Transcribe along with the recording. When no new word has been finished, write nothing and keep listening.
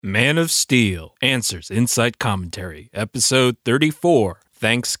Man of Steel, Answers Insight Commentary, Episode 34,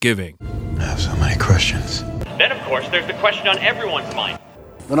 Thanksgiving. I have so many questions. Then, of course, there's the question on everyone's mind.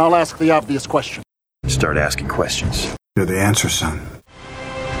 Then I'll ask the obvious question. Start asking questions. You're the answer, son.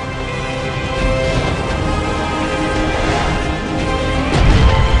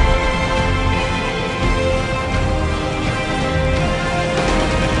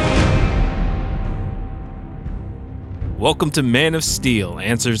 Welcome to Man of Steel,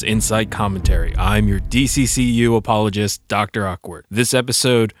 Answers Insight Commentary. I'm your DCCU apologist, Dr. Awkward. This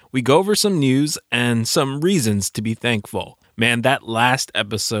episode, we go over some news and some reasons to be thankful. Man, that last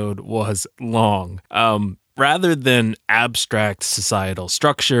episode was long. Rather than abstract societal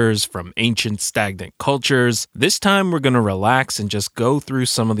structures from ancient stagnant cultures, this time we're going to relax and just go through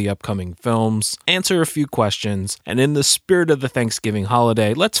some of the upcoming films, answer a few questions, and in the spirit of the Thanksgiving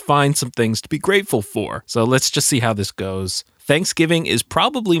holiday, let's find some things to be grateful for. So let's just see how this goes. Thanksgiving is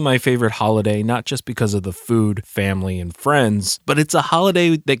probably my favorite holiday, not just because of the food, family, and friends, but it's a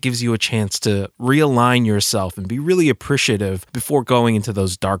holiday that gives you a chance to realign yourself and be really appreciative before going into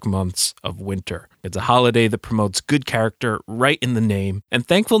those dark months of winter. It's a holiday that promotes good character right in the name, and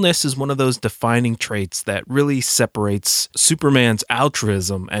thankfulness is one of those defining traits that really separates Superman's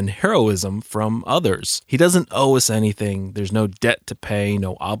altruism and heroism from others. He doesn't owe us anything, there's no debt to pay,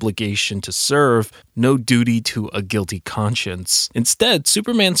 no obligation to serve, no duty to a guilty conscience. Instead,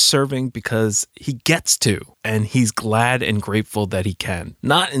 Superman's serving because he gets to, and he's glad and grateful that he can.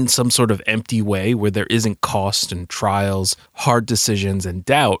 Not in some sort of empty way where there isn't cost and trials, hard decisions and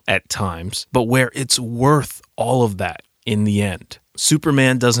doubt at times, but where it's worth all of that in the end.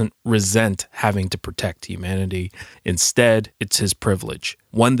 Superman doesn't resent having to protect humanity. Instead, it's his privilege,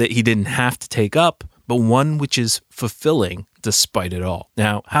 one that he didn't have to take up, but one which is fulfilling despite it all.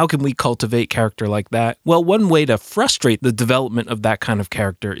 Now, how can we cultivate character like that? Well, one way to frustrate the development of that kind of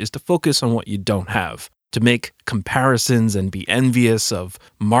character is to focus on what you don't have, to make comparisons and be envious of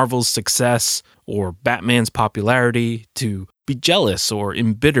Marvel's success or Batman's popularity, to be jealous or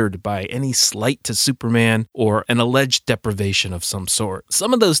embittered by any slight to Superman or an alleged deprivation of some sort.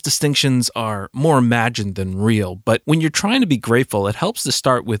 Some of those distinctions are more imagined than real, but when you're trying to be grateful, it helps to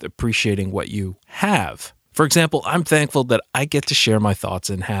start with appreciating what you have. For example, I'm thankful that I get to share my thoughts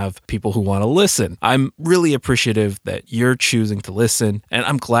and have people who want to listen. I'm really appreciative that you're choosing to listen, and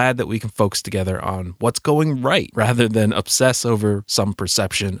I'm glad that we can focus together on what's going right rather than obsess over some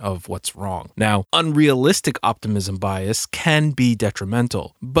perception of what's wrong. Now, unrealistic optimism bias can be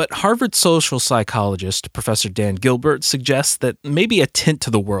detrimental, but Harvard social psychologist Professor Dan Gilbert suggests that maybe a tint to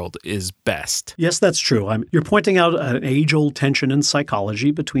the world is best. Yes, that's true. You're pointing out an age-old tension in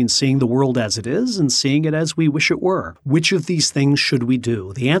psychology between seeing the world as it is and seeing it as we wish it were. Which of these things should we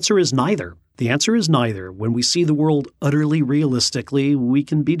do? The answer is neither. The answer is neither. When we see the world utterly realistically, we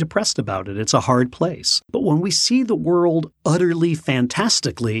can be depressed about it. It's a hard place. But when we see the world utterly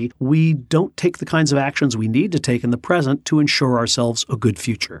fantastically, we don't take the kinds of actions we need to take in the present to ensure ourselves a good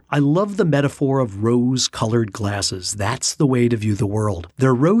future. I love the metaphor of rose-colored glasses. That's the way to view the world.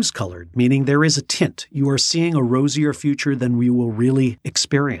 They're rose-colored, meaning there is a tint. You are seeing a rosier future than we will really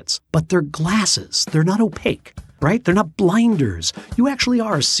experience. But they're glasses. They're not opaque. Right? They're not blinders. You actually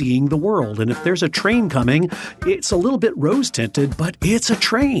are seeing the world. And if there's a train coming, it's a little bit rose-tinted, but it's a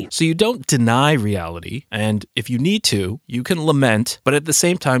train. So you don't deny reality. And if you need to, you can lament. But at the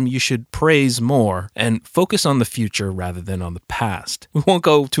same time, you should praise more and focus on the future rather than on the past. We won't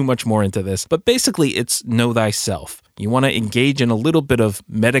go too much more into this, but basically it's know thyself. You want to engage in a little bit of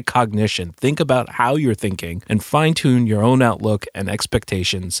metacognition. Think about how you're thinking and fine-tune your own outlook and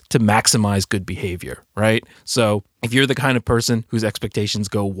expectations to maximize good behavior, right? So if you're the kind of person whose expectations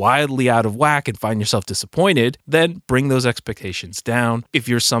go wildly out of whack and find yourself disappointed, then bring those expectations down. If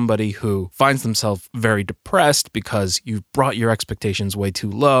you're somebody who finds themselves very depressed because you've brought your expectations way too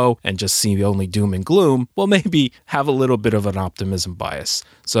low and just see only doom and gloom, well, maybe have a little bit of an optimism bias.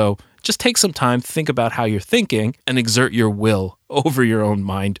 So just take some time, think about how you're thinking, and exert your will over your own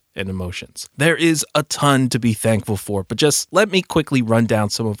mind and emotions. There is a ton to be thankful for, but just let me quickly run down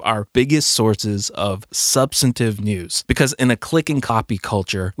some of our biggest sources of substantive news. Because in a click and copy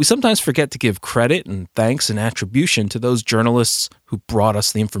culture, we sometimes forget to give credit and thanks and attribution to those journalists who brought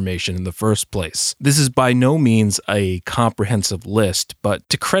us the information in the first place. This is by no means a comprehensive list, but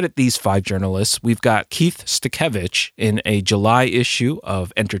to credit these 5 journalists, we've got Keith Stukevich in a July issue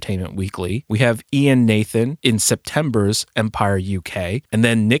of Entertainment Weekly. We have Ian Nathan in September's Empire UK, and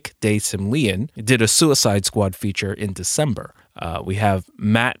then Nick De Semlien did a Suicide Squad feature in December. We have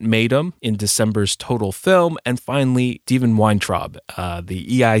Matt Madum in December's Total Film, and finally, Steven Weintraub, the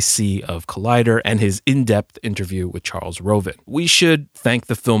EIC of Collider, and his in-depth interview with Charles Roven. We should thank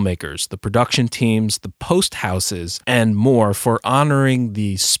the filmmakers, the production teams, the post houses, and more for honoring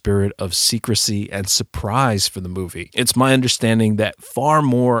the spirit of secrecy and surprise for the movie. It's my understanding that far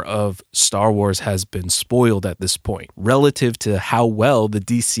more of Star Wars has been spoiled at this point, relative to how well the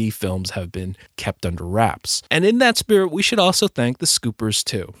DC films have been kept under wraps. And in that spirit, we should also thank the scoopers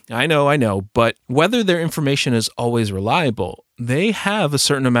too. I know, but whether their information is always reliable, they have a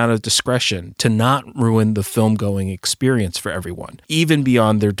certain amount of discretion to not ruin the film-going experience for everyone, even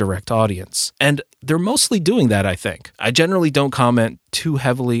beyond their direct audience. And they're mostly doing that, I think. I generally don't comment too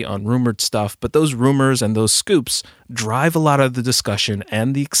heavily on rumored stuff, but those rumors and those scoops drive a lot of the discussion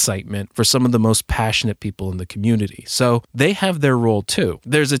and the excitement for some of the most passionate people in the community. So they have their role too.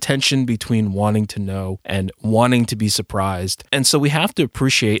 There's a tension between wanting to know and wanting to be surprised. And so we have to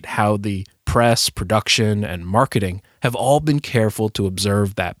appreciate how the press, production, and marketing have all been careful to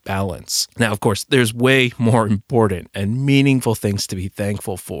observe that balance. Now, of course, there's way more important and meaningful things to be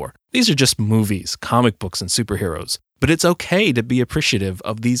thankful for. These are just movies, comic books, and superheroes. But it's okay to be appreciative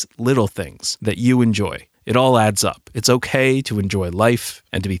of these little things that you enjoy. It all adds up. It's okay to enjoy life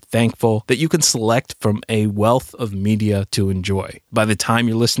and to be thankful that you can select from a wealth of media to enjoy. By the time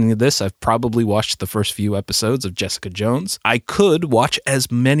you're listening to this, I've probably watched the first few episodes of Jessica Jones. I could watch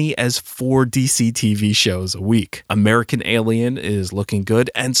as many as 4 DC TV shows a week. American Alien is looking good,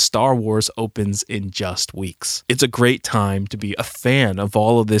 and Star Wars opens in just weeks. It's a great time to be a fan of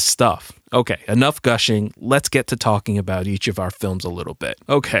all of this stuff. Okay, enough gushing. Let's get to talking about each of our films a little bit.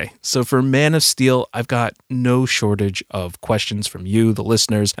 Okay, so for Man of Steel, I've got no shortage of questions from you, the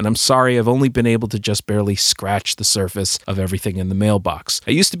listeners, and I'm sorry I've only been able to just barely scratch the surface of everything in the mailbox.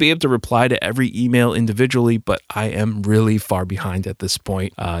 I used to be able to reply to every email individually, but I am really far behind at this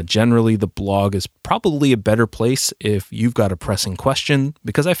point. Generally, the blog is probably a better place if you've got a pressing question,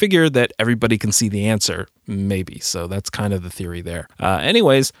 because I figure that everybody can see the answer. Maybe. So that's kind of the theory there.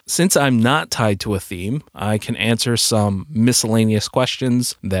 Anyways, since I'm not tied to a theme, I can answer some miscellaneous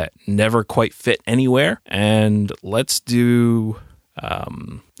questions that never quite fit anywhere. And let's do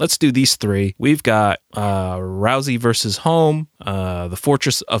these 3. We've got Rousey versus Home, The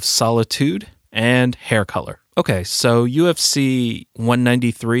Fortress of Solitude, and Hair Color. Okay, so UFC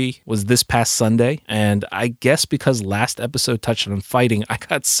 193 was this past Sunday, and I guess because last episode touched on fighting, I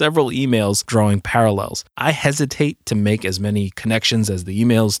got several emails drawing parallels. I hesitate to make as many connections as the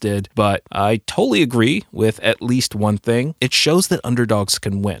emails did, but I totally agree with at least one thing. It shows that underdogs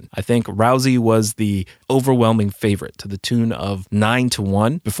can win. I think Rousey was the overwhelming favorite to the tune of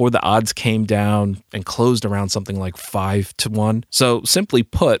 9-1 before the odds came down and closed around something like 5-1. So simply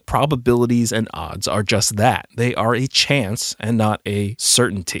put, probabilities and odds are just that. They are a chance and not a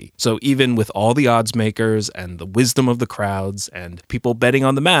certainty. So even with all the odds makers and the wisdom of the crowds and people betting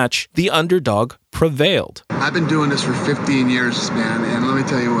on the match, the underdog prevailed. I've been doing this for 15 years, man, and let me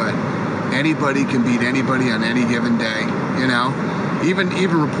tell you what, anybody can beat anybody on any given day, you know? Even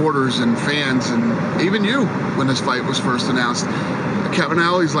reporters and fans and even you, when this fight was first announced. Kevin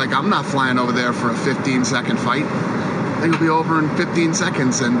Alley's like, I'm not flying over there for a 15-second fight. I think it'll be over in 15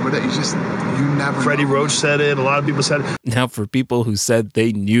 seconds, and but you never Freddie know. Roach said it. A lot of people said it. Now, for people who said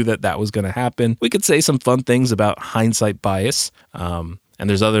they knew that was going to happen, we could say some fun things about hindsight bias. And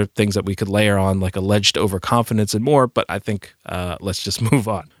there's other things that we could layer on, like alleged overconfidence and more, but I think let's just move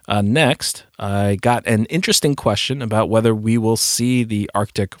on. Next, I got an interesting question about whether we will see the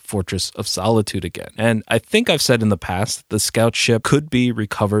Arctic Fortress of Solitude again. And I think I've said in the past the scout ship could be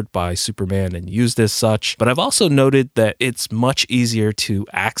recovered by Superman and used as such, but I've also noted that it's much easier to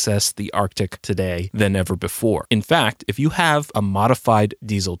access the Arctic today than ever before. In fact, if you have a modified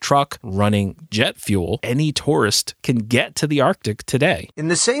diesel truck running jet fuel, any tourist can get to the Arctic today. In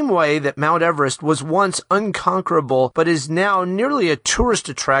the same way that Mount Everest was once unconquerable, but is now nearly a tourist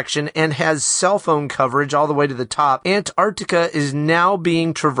attraction and has cell phone coverage all the way to the top, Antarctica is now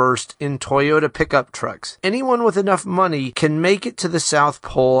being traversed in Toyota pickup trucks. Anyone with enough money can make it to the South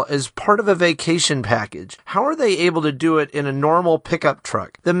Pole as part of a vacation package. How are they able to do it in a normal pickup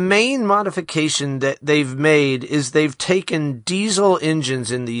truck? The main modification that they've made is they've taken diesel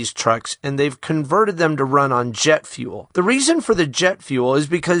engines in these trucks and they've converted them to run on jet fuel. The reason for the jet fuel fuel is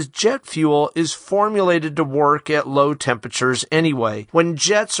because jet fuel is formulated to work at low temperatures anyway. When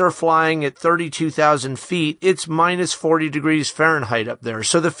jets are flying at 32,000 feet, it's minus 40 degrees Fahrenheit up there,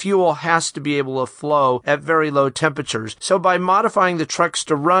 so the fuel has to be able to flow at very low temperatures. So by modifying the trucks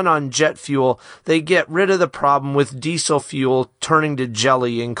to run on jet fuel, they get rid of the problem with diesel fuel turning to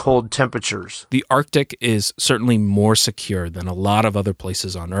jelly in cold temperatures. The Arctic is certainly more secure than a lot of other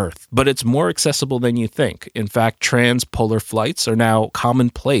places on Earth, but it's more accessible than you think. In fact, trans-polar flights are now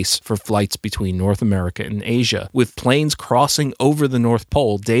commonplace for flights between North America and Asia, with planes crossing over the North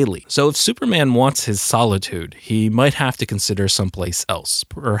Pole daily. So if Superman wants his solitude, he might have to consider someplace else,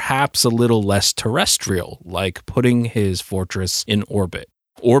 perhaps a little less terrestrial, like putting his fortress in orbit.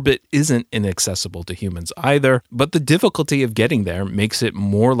 Orbit isn't inaccessible to humans either, but the difficulty of getting there makes it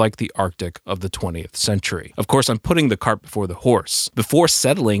more like the Arctic of the 20th century. Of course, I'm putting the cart before the horse. Before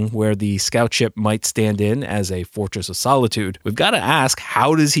settling where the scout ship might stand in as a fortress of solitude, we've got to ask,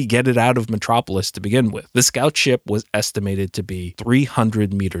 how does he get it out of Metropolis to begin with? The scout ship was estimated to be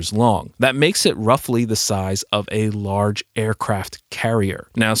 300 meters long. That makes it roughly the size of a large aircraft carrier.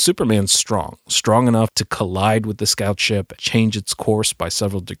 Now, Superman's strong enough to collide with the scout ship, change its course by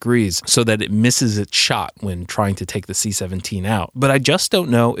several degrees so that it misses its shot when trying to take the C-17 out. But I just don't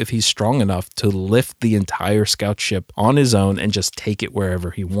know if he's strong enough to lift the entire scout ship on his own and just take it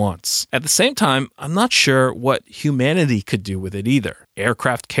wherever he wants. At the same time, I'm not sure what humanity could do with it either.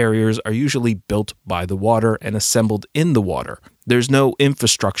 Aircraft carriers are usually built by the water and assembled in the water. There's no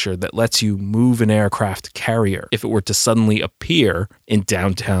infrastructure that lets you move an aircraft carrier if it were to suddenly appear in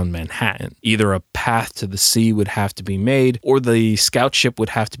downtown Manhattan. Either a path to the sea would have to be made, or the scout ship would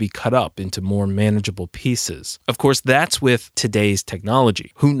have to be cut up into more manageable pieces. Of course, that's with today's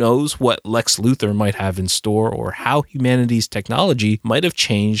technology. Who knows what Lex Luthor might have in store, or how humanity's technology might have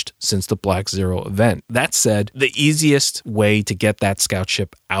changed since the Black Zero event. That said, the easiest way to get that scout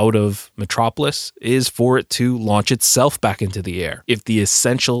ship out of Metropolis is for it to launch itself back into the air. If the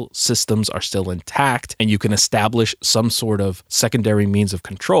essential systems are still intact and you can establish some sort of secondary means of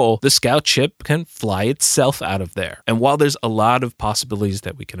control, the scout ship can fly itself out of there. And while there's a lot of possibilities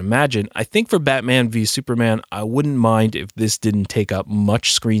that we can imagine, I think for Batman v Superman, I wouldn't mind if this didn't take up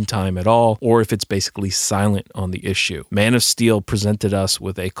much screen time at all, or if it's basically silent on the issue. Man of Steel presented us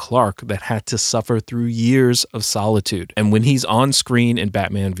with a Clark that had to suffer through years of solitude. And when he's on screen in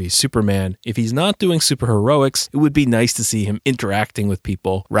Batman v Superman, if he's not doing superheroics, it would be nice to see him interacting with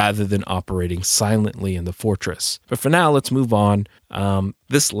people rather than operating silently in the fortress. But for now, let's move on.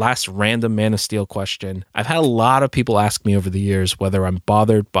 This last random Man of Steel question, I've had a lot of people ask me over the years whether I'm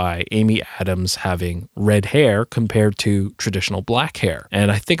bothered by Amy Adams having red hair compared to traditional black hair.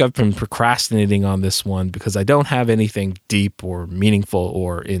 And I think I've been procrastinating on this one because I don't have anything deep or meaningful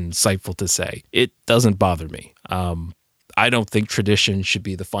or insightful to say. It doesn't bother me. I don't think tradition should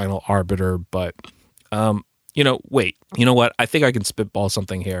be the final arbiter, but wait, you know what? I think I can spitball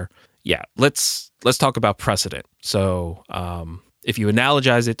something here. Yeah, let's talk about precedent. So, if you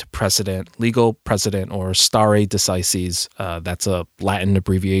analogize it to precedent, legal precedent, or stare decisis, that's a Latin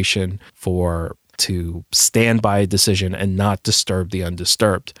abbreviation for to stand by a decision and not disturb the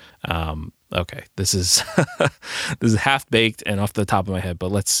undisturbed. Okay, this is this is half-baked and off the top of my head,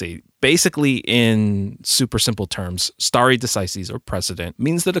 but let's see. Basically, in super simple terms, stare decisis, or precedent,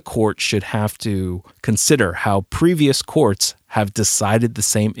 means that a court should have to consider how previous courts have decided the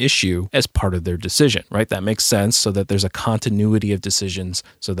same issue as part of their decision, right? That makes sense, so that there's a continuity of decisions,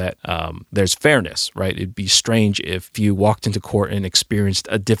 so that there's fairness, right? It'd be strange if you walked into court and experienced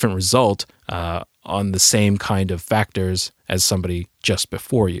a different result on the same kind of factors as somebody just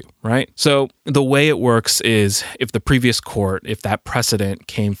before you, right? So the way it works is if the previous court, if that precedent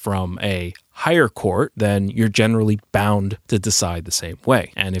came from a higher court, then you're generally bound to decide the same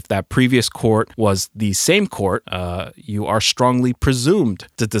way. And if that previous court was the same court, you are strongly presumed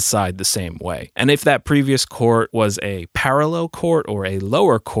to decide the same way. And if that previous court was a parallel court or a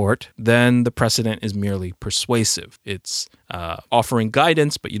lower court, then the precedent is merely persuasive. It's offering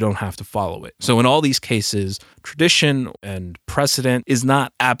guidance, but you don't have to follow it. So in all these cases, tradition and precedent is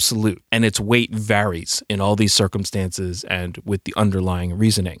not absolute, and its weight varies in all these circumstances and with the underlying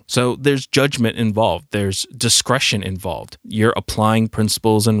reasoning. So there's judgment involved. There's discretion involved. You're applying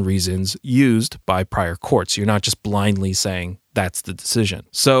principles and reasons used by prior courts. You're not just blindly saying, that's the decision.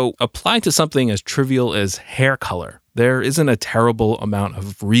 So applied to something as trivial as hair color, there isn't a terrible amount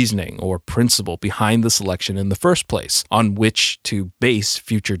of reasoning or principle behind the selection in the first place on which to base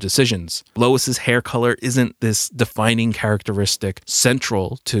future decisions. Lois's hair color isn't this defining characteristic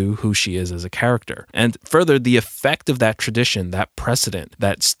central to who she is as a character. And further, the effect of that tradition, that precedent,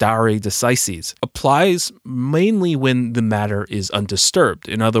 that stare decisis, applies mainly when the matter is undisturbed.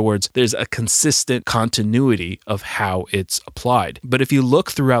 In other words, there's a consistent continuity of how it's applied. But if you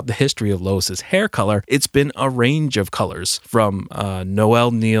look throughout the history of Lois's hair color, it's been a range of colors, from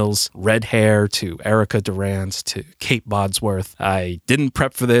Noelle Neal's red hair to Erica Durant's to Kate Bosworth. I didn't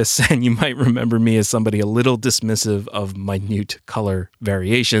prep for this, and you might remember me as somebody a little dismissive of minute color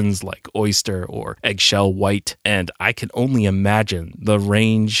variations like oyster or eggshell white, and I can only imagine the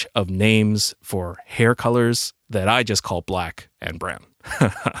range of names for hair colors that I just call black and brown.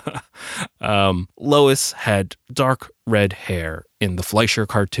 Lois had dark red hair in the Fleischer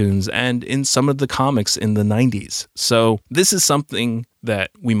cartoons and in some of the comics in the 90s. So this is something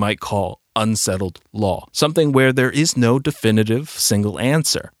that we might call unsettled law, something where there is no definitive single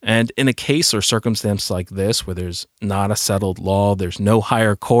answer. And in a case or circumstance like this, where there's not a settled law, there's no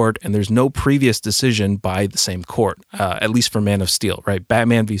higher court, and there's no previous decision by the same court, at least for Man of Steel, right?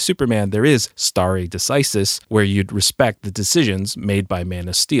 Batman v Superman, there is stare decisis, where you'd respect the decisions made by Man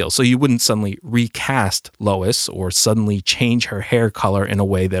of Steel. So you wouldn't suddenly recast Lois or suddenly change her hair color in a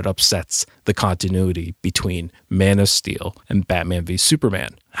way that upsets the continuity between Man of Steel and Batman v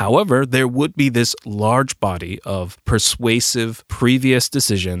Superman. However, there would be this large body of persuasive previous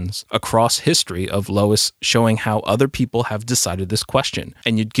decisions across history of Lois showing how other people have decided this question.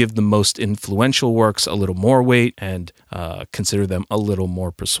 And you'd give the most influential works a little more weight and consider them a little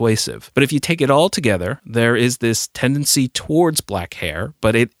more persuasive. But if you take it all together, there is this tendency towards black hair,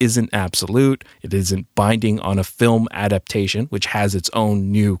 but it isn't absolute. It isn't binding on a film adaptation, which has its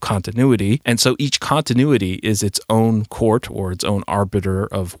own new continuity. And so each continuity is its own court or its own arbiter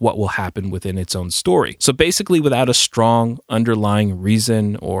of what will happen within its own story. So basically, without a strong underlying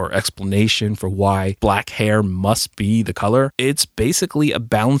reason or explanation for why black hair must be the color, it's basically a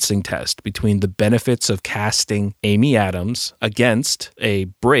balancing test between the benefits of casting Amy Adams against a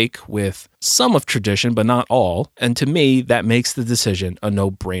break with some of tradition, but not all. And to me, that makes the decision a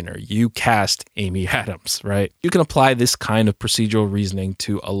no-brainer. You cast Amy Adams, right? You can apply this kind of procedural reasoning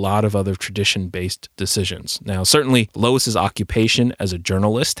to a lot of other tradition-based decisions. Now, certainly, Lois's occupation as a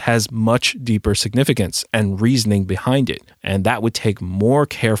journalist has much deeper significance and reasoning behind it, and that would take more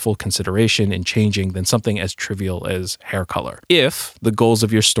careful consideration in changing than something as trivial as hair color. If the goals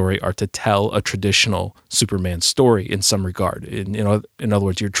of your story are to tell a traditional Superman story in some regard, in other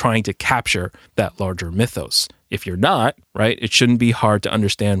words, you're trying to capture that larger mythos. If you're not, right, it shouldn't be hard to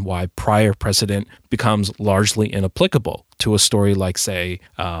understand why prior precedent becomes largely inapplicable to a story like, say,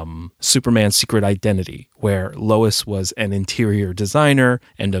 Superman's Secret Identity, where Lois was an interior designer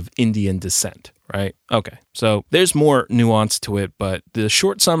and of Indian descent, right? Okay, so there's more nuance to it, but the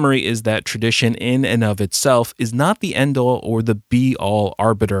short summary is that tradition in and of itself is not the end-all or the be-all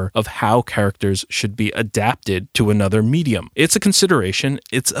arbiter of how characters should be adapted to another medium. It's a consideration,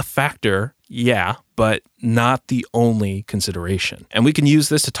 it's a factor, yeah, but not the only consideration. And we can use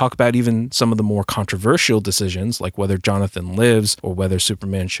this to talk about even some of the more controversial decisions, like whether Jonathan lives or whether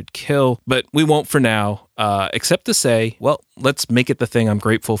Superman should kill. But we won't for now, except to say, well, let's make it the thing I'm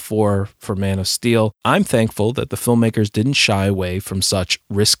grateful for Man of Steel. I'm thankful that the filmmakers didn't shy away from such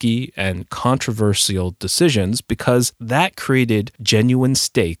risky and controversial decisions, because that created genuine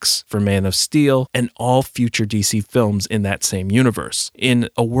stakes for Man of Steel and all future DC films in that same universe. In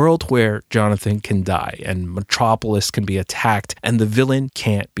a world where Jonathan can die and Metropolis can be attacked and the villain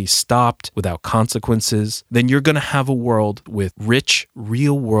can't be stopped without consequences, then you're going to have a world with rich,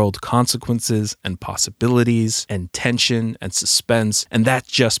 real-world consequences and possibilities and tension and suspense, and that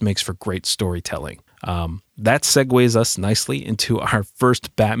just makes for great storytelling. That segues us nicely into our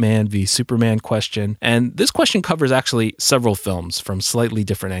first Batman v Superman question. And this question covers actually several films from slightly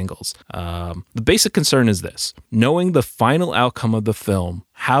different angles. The basic concern is this: knowing the final outcome of the film,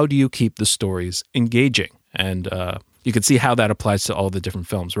 how do you keep the stories engaging? And you can see how that applies to all the different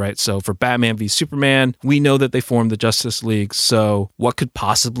films, right? So for Batman v Superman, we know that they formed the Justice League, so what could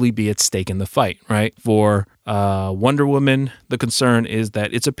possibly be at stake in the fight, right? For Wonder Woman, the concern is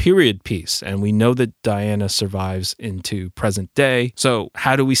that it's a period piece, and we know that Diana survives into present day. So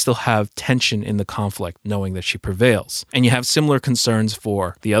how do we still have tension in the conflict, knowing that she prevails? And you have similar concerns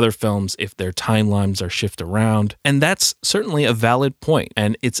for the other films if their timelines are shifted around. And that's certainly a valid point,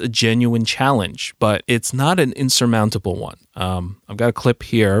 and it's a genuine challenge, but it's not an insurmountable one. I've got a clip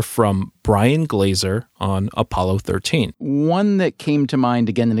here from Brian Glazer on Apollo 13. One that came to mind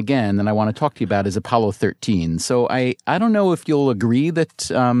again and again, and I want to talk to you about, is Apollo 13. So I don't know if you'll agree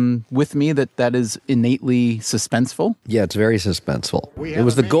that with me that is innately suspenseful. Yeah, it's very suspenseful. It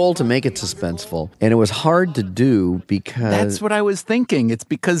was the goal to make it suspenseful, and it was hard to do because... That's what I was thinking. It's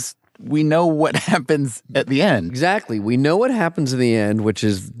because we know what happens at the end. Exactly. We know what happens in the end, which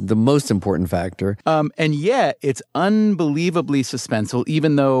is the most important factor. And yet, it's unbelievably suspenseful,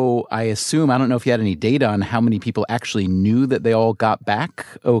 even though I assume, I don't know if you had any data on how many people actually knew that they all got back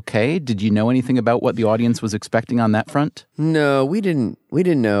okay. Did you know anything about what the audience was expecting on that front? No, we didn't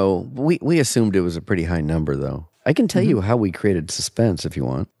know. We assumed it was a pretty high number, though. I can tell you how we created suspense if you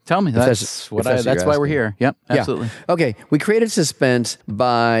want. Tell me. That's why we're here. Yep, absolutely. Yeah. Okay, we created suspense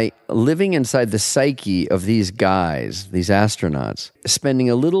by living inside the psyche of these guys, these astronauts, spending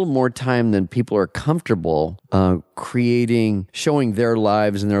a little more time than people are comfortable showing their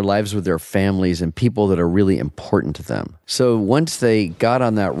lives and their lives with their families and people that are really important to them. So once they got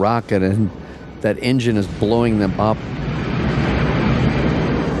on that rocket and that engine is blowing them off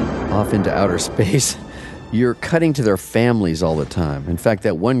into outer space, you're cutting to their families all the time. In fact,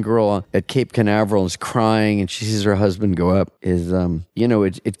 that one girl at Cape Canaveral is crying and she sees her husband go up is,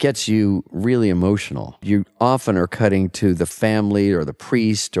 it gets you really emotional. You often are cutting to the family or the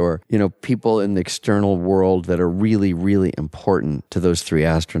priest or, people in the external world that are really, really important to those three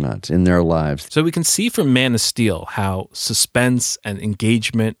astronauts in their lives. So we can see from Man of Steel how suspense and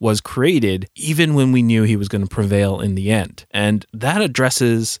engagement was created even when we knew he was going to prevail in the end. And that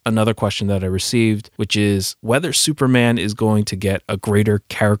addresses another question that I received, which is whether Superman is going to get a greater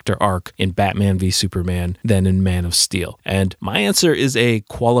character arc in Batman v Superman than in Man of Steel. And my answer is a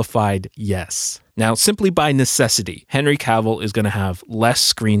qualified yes. Now, simply by necessity, Henry Cavill is going to have less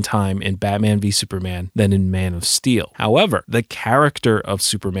screen time in Batman v Superman than in Man of Steel. However, the character of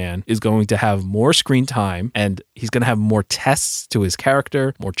Superman is going to have more screen time, and he's going to have more tests to his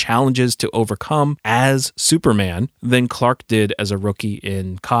character, more challenges to overcome as Superman than Clark did as a rookie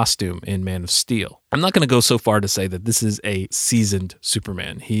in costume in Man of Steel. I'm not going to go so far to say that this is a seasoned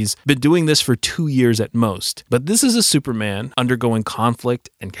Superman. He's been doing this for 2 years at most. But this is a Superman undergoing conflict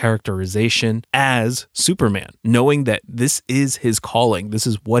and characterization as Superman, knowing that this is his calling. This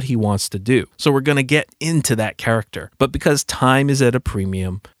is what he wants to do. So we're going to get into that character. But because time is at a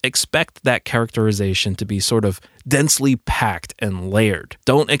premium, expect that characterization to be sort of densely packed and layered.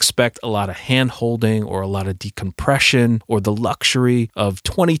 Don't expect a lot of hand-holding or a lot of decompression or the luxury of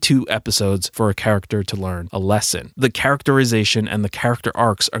 22 episodes for a character to learn a lesson. The characterization and the character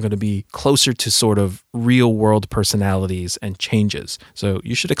arcs are going to be closer to sort of real-world personalities and changes. So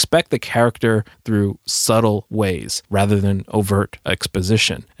you should expect the character through subtle ways rather than overt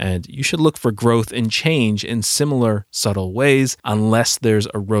exposition. And you should look for growth and change in similar subtle ways unless there's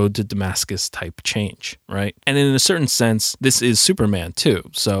a road to Damascus type change, right? And in a certain sense, this is Superman too.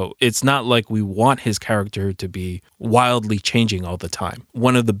 So it's not like we want his character to be wildly changing all the time.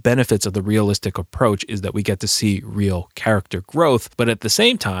 One of the benefits of the realistic approach is that we get to see real character growth, but at the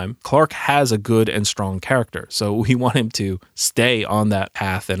same time, Clark has a good and strong character. So we want him to stay on that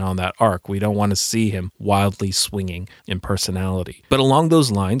path and on that arc. We don't want to see him wildly swinging in personality. But along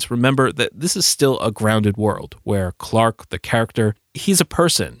those lines, remember that this is still a grounded world where Clark, the character, he's a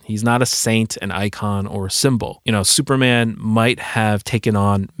person. He's not a saint, an icon, or a symbol. Superman might have taken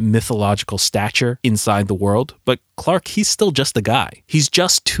on mythological stature inside the world, but Clark, he's still just a guy. He's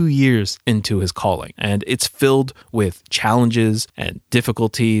just 2 years into his calling, and it's filled with challenges and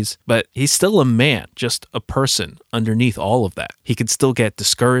difficulties, but he's still a man, just a person underneath all of that. He can still get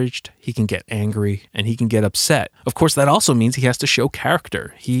discouraged, he can get angry, and he can get upset. Of course, that also means he has to show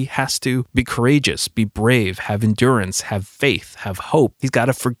character. He has to be courageous, be brave, have endurance, have faith, have hope. He's got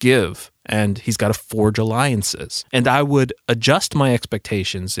to forgive. And he's got to forge alliances. And I would adjust my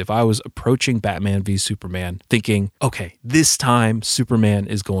expectations if I was approaching Batman v Superman thinking, okay, this time Superman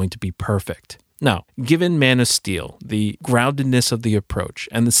is going to be perfect. Now, given Man of Steel, the groundedness of the approach,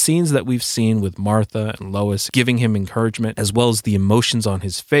 and the scenes that we've seen with Martha and Lois giving him encouragement, as well as the emotions on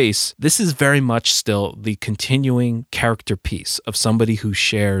his face, this is very much still the continuing character piece of somebody who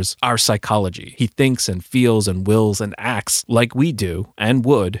shares our psychology. He thinks and feels and wills and acts like we do and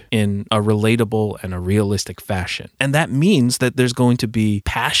would in a relatable and a realistic fashion. And that means that there's going to be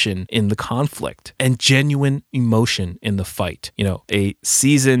passion in the conflict and genuine emotion in the fight. A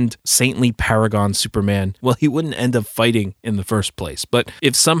seasoned, saintly paragon Superman, well, he wouldn't end up fighting in the first place. But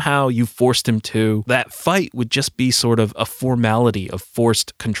if somehow you forced him to, that fight would just be sort of a formality of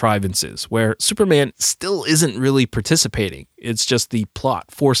forced contrivances where Superman still isn't really participating. It's just the plot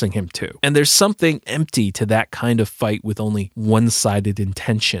forcing him to. And there's something empty to that kind of fight with only one-sided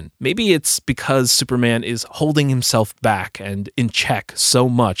intention. Maybe it's because Superman is holding himself back and in check so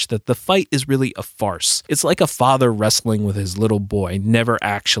much that the fight is really a farce. It's like a father wrestling with his little boy, never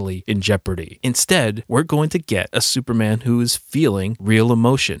actually in jeopardy. Instead, we're going to get a Superman who is feeling real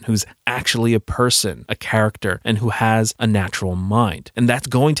emotion, who's actually a person, a character, and who has a natural mind. And that's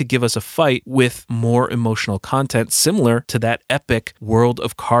going to give us a fight with more emotional content similar to that epic World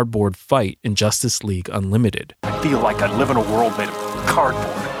of Cardboard fight in Justice League Unlimited. I feel like I live in a world made of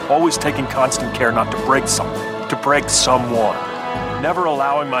cardboard, always taking constant care not to break something, to break someone. Never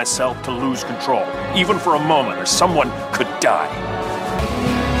allowing myself to lose control, even for a moment, or someone could die.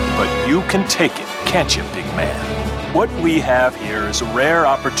 But you can take it, can't you, big man? What we have here is a rare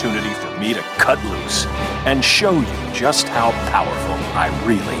opportunity for me to cut loose and show you just how powerful I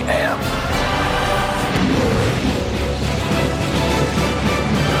really am.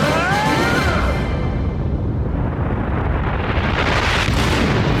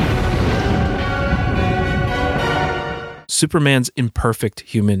 Superman's imperfect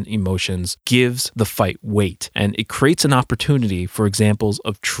human emotions gives the fight weight, and it creates an opportunity for examples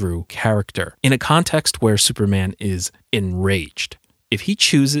of true character. In a context where Superman is enraged, if he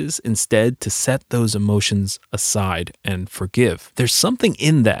chooses instead to set those emotions aside and forgive, there's something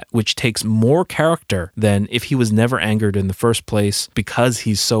in that which takes more character than if he was never angered in the first place because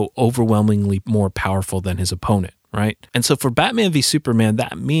he's so overwhelmingly more powerful than his opponent. Right? And so for Batman v Superman,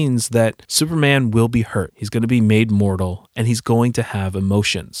 that means that Superman will be hurt. He's going to be made mortal and he's going to have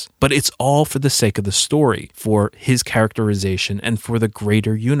emotions. But it's all for the sake of the story, for his characterization and for the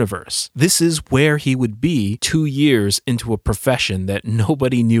greater universe. This is where he would be 2 years into a profession that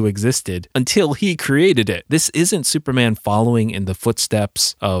nobody knew existed until he created it. This isn't Superman following in the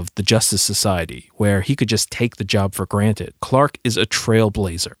footsteps of the Justice Society, where he could just take the job for granted. Clark is a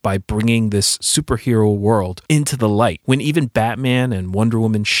trailblazer by bringing this superhero world into the light when even Batman and Wonder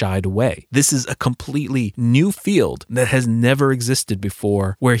Woman shied away. This is a completely new field that has never existed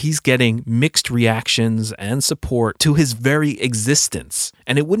before, where he's getting mixed reactions and support to his very existence.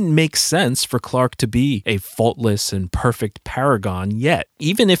 And it wouldn't make sense for Clark to be a faultless and perfect paragon yet.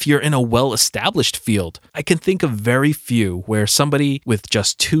 Even if you're in a well-established field, I can think of very few where somebody with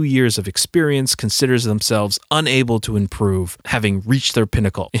just 2 years of experience considers themselves unable to improve, having reached their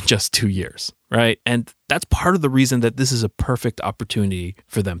pinnacle in just 2 years. Right? And that's part of the reason that this is a perfect opportunity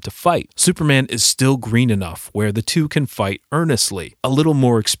for them to fight. Superman is still green enough where the two can fight earnestly, a little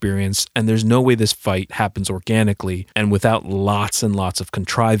more experience, and there's no way this fight happens organically and without lots and lots of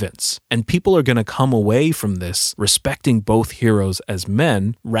contrivance. And people are going to come away from this respecting both heroes as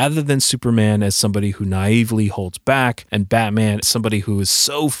men rather than Superman as somebody who naively holds back and Batman as somebody who is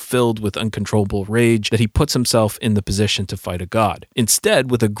so filled with uncontrollable rage that he puts himself in the position to fight a god. Instead,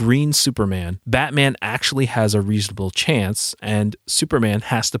 with a green Superman, Batman actually has a reasonable chance, and Superman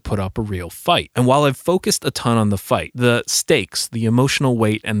has to put up a real fight. And while I've focused a ton on the fight, the stakes, the emotional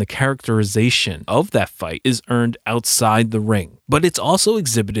weight, and the characterization of that fight is earned outside the ring. But it's also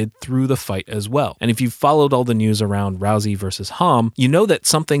exhibited through the fight as well. And if you've followed all the news around Rousey versus Hamm, you know that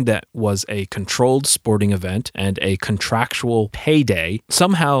something that was a controlled sporting event and a contractual payday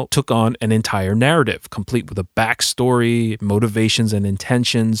somehow took on an entire narrative, complete with a backstory, motivations and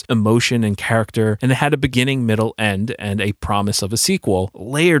intentions, emotion and character, and it had a beginning, middle, end, and a promise of a sequel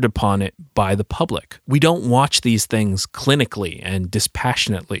layered upon it by the public. We don't watch these things clinically and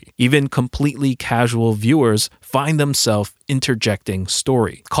dispassionately. Even completely casual viewers find themselves interjecting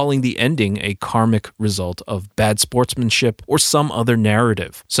story, calling the ending a karmic result of bad sportsmanship or some other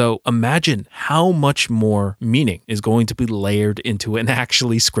narrative. So imagine how much more meaning is going to be layered into an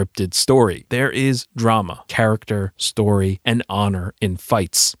actually scripted story. There is drama, character, story, and honor in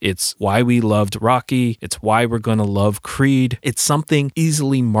fights. It's why we loved Rocky. It's why we're going to love Creed. It's something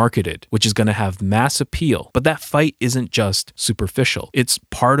easily marketed, which is going to have mass appeal. But that fight isn't just superficial. It's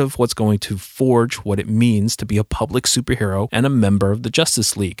part of what's going to forge what it means to be a public superhero and a member of the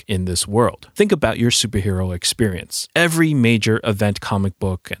Justice League in this world. Think about your superhero experience. Every major event comic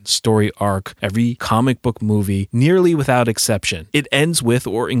book and story arc, every comic book movie, nearly without exception, it ends with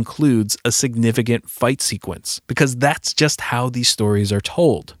or includes a significant fight sequence because that's just how these stories are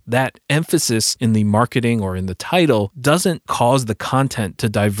told. That emphasis in the marketing or in the title doesn't cause the content to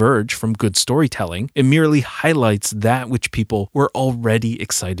diverge from good storytelling. It merely highlights that which people were already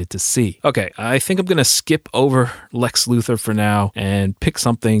excited to see. Okay, I think I'm going to skip over Lex Luthor for now and pick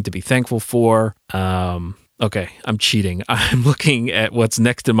something to be thankful for. Okay, I'm cheating. I'm looking at what's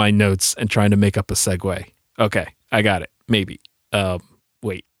next in my notes and trying to make up a segue. Okay, I got it. Maybe.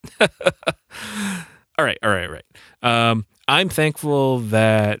 Wait. All right. I'm thankful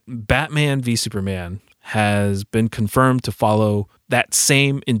that Batman v Superman has been confirmed to follow that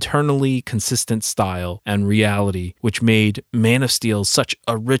same internally consistent style and reality, which made Man of Steel such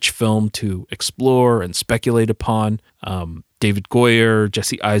a rich film to explore and speculate upon. David Goyer,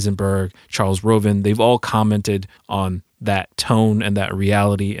 Jesse Eisenberg, Charles Roven, they've all commented on that tone and that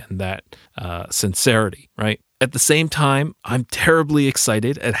reality and that sincerity, right? At the same time, I'm terribly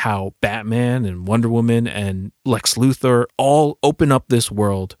excited at how Batman and Wonder Woman and Lex Luthor all open up this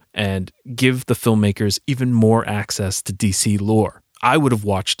world and give the filmmakers even more access to DC lore. I would have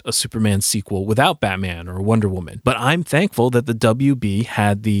watched a Superman sequel without Batman or Wonder Woman, but I'm thankful that the WB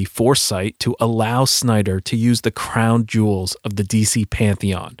had the foresight to allow Snyder to use the crown jewels of the DC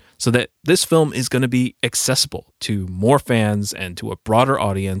pantheon so that this film is going to be accessible to more fans and to a broader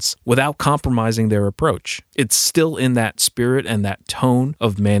audience without compromising their approach. It's still in that spirit and that tone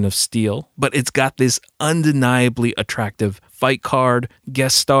of Man of Steel, but it's got this undeniably attractive fight card,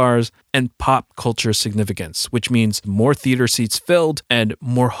 guest stars, and pop culture significance, which means more theater seats filled and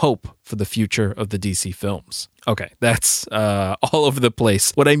more hope for the future of the DC films. Okay, that's all over the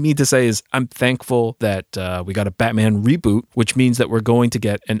place. What I mean to say is I'm thankful that we got a Batman reboot, which means that we're going to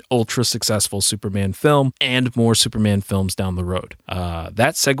get an ultra successful Superman film and more Superman films down the road.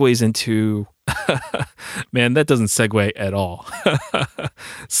 That segues into... Man, that doesn't segue at all.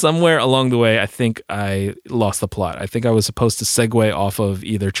 Somewhere along the way, I think I lost the plot. I think I was supposed to segue off of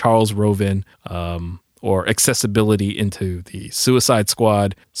either Charles Roven or accessibility into the Suicide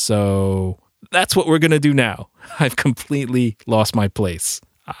Squad. So that's what we're going to do now. I've completely lost my place.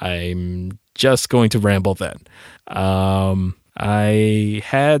 I'm just going to ramble then. I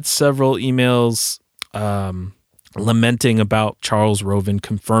had several emails lamenting about Charles Roven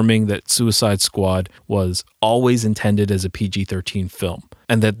confirming that Suicide Squad was always intended as a PG-13 film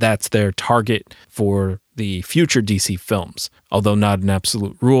and that that's their target for the future DC films, although not an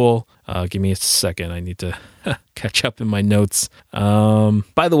absolute rule. Give me a second. I need to catch up in my notes.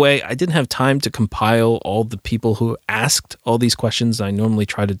 By the way, I didn't have time to compile all the people who asked all these questions. I normally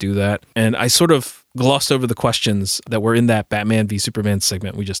try to do that. And I sort of glossed over the questions that were in that Batman v Superman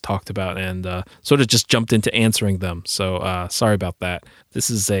segment we just talked about and sort of just jumped into answering them. So sorry about that. This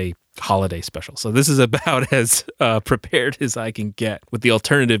is a holiday special. So this is about as prepared as I can get, with the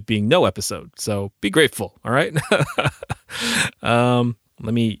alternative being no episode. So be grateful. All right.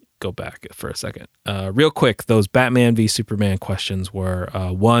 Let me go back for a second. Real quick, those Batman v Superman questions were,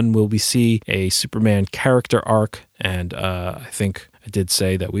 one, will we see a Superman character arc? And I think I did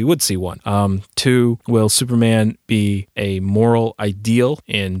say that we would see one. Two, will Superman be a moral ideal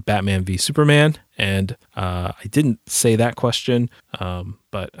in Batman v Superman? And I didn't say that question,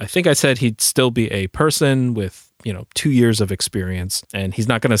 but I think I said he'd still be a person with 2 years of experience, and he's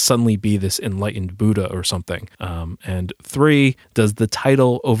not going to suddenly be this enlightened Buddha or something. And three, does the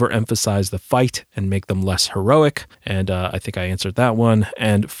title overemphasize the fight and make them less heroic? And I think I answered that one.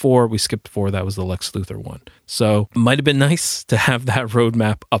 And four, we skipped four. That was the Lex Luthor one. So might have been nice to have that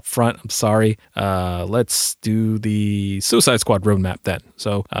roadmap up front. I'm sorry. Let's do the Suicide Squad roadmap then.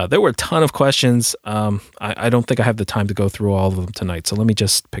 So there were a ton of questions. I don't think I have the time to go through all of them tonight. So let me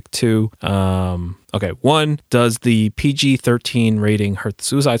just pick two. Okay, one, does the PG-13 rating hurt the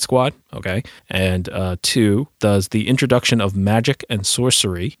Suicide Squad? Okay. And two, does the introduction of magic and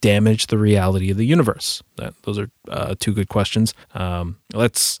sorcery damage the reality of the universe? Those are two good questions.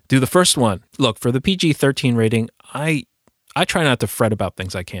 Let's do the first one. Look, for the PG-13 rating, I try not to fret about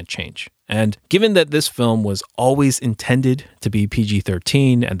things I can't change. And given that this film was always intended to be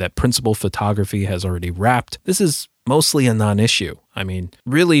PG-13 and that principal photography has already wrapped, this is mostly a non-issue. I mean,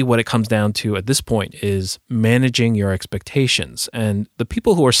 really what it comes down to at this point is managing your expectations. And the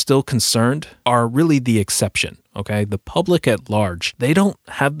people who are still concerned are really the exception, okay? The public at large, they don't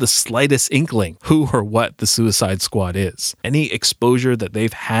have the slightest inkling who or what the Suicide Squad is. Any exposure that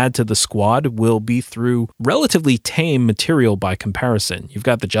they've had to the squad will be through relatively tame material by comparison. You've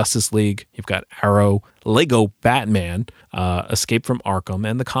got the Justice League, you've got Arrow, Lego Batman, Escape from Arkham,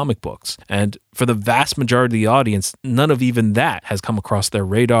 and the comic books. And for the vast majority of the audience, none of even that has come across their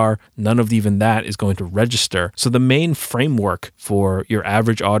radar. None of even that is going to register. So the main framework for your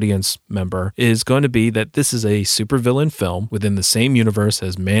average audience member is going to be that this is a supervillain film within the same universe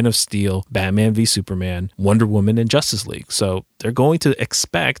as Man of Steel, Batman v Superman, Wonder Woman, and Justice League. So they're going to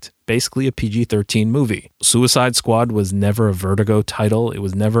expect basically a PG-13 movie. Suicide Squad was never a Vertigo title. It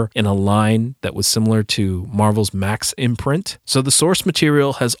was never in a line that was similar to Marvel's Max imprint. So the source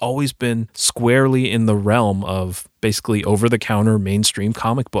material has always been squarely in the realm of basically over-the-counter mainstream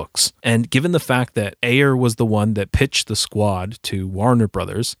comic books. And given the fact that Ayer was the one that pitched the Squad to Warner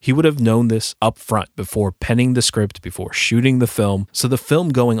Brothers, he would have known this up front before penning the script, before shooting the film, so the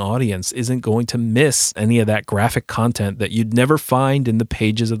film-going audience isn't going to miss any of that graphic content that you'd never find in the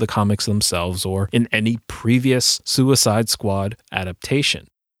pages of the comics themselves or in any previous Suicide Squad adaptation.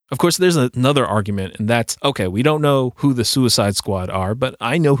 Of course, there's another argument, and that's, okay, we don't know who the Suicide Squad are, but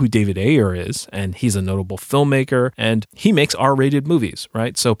I know who David Ayer is, and he's a notable filmmaker, and he makes R-rated movies,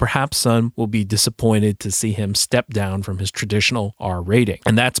 right? So perhaps some will be disappointed to see him step down from his traditional R rating.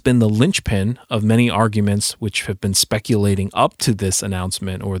 And that's been the linchpin of many arguments which have been speculating up to this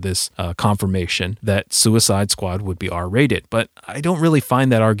announcement or this confirmation that Suicide Squad would be R-rated. But I don't really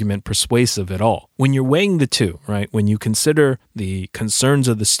find that argument persuasive at all. When you're weighing the two, right, when you consider the concerns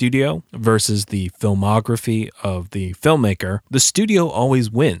of the studio versus the filmography of the filmmaker, the studio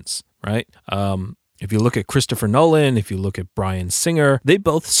always wins, right? If you look at Christopher Nolan, if you look at Bryan Singer, they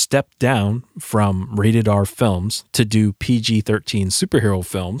both stepped down from rated R films to do PG-13 superhero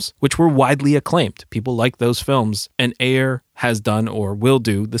films, which were widely acclaimed. People like those films, and Ayer has done or will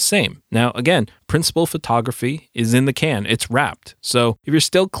do the same. Now, again, principal photography is in the can. It's wrapped. So if you're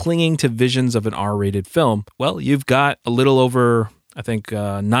still clinging to visions of an R-rated film, well, you've got a little over, I think,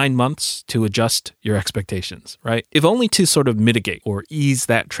 9 months to adjust your expectations, right? If only to sort of mitigate or ease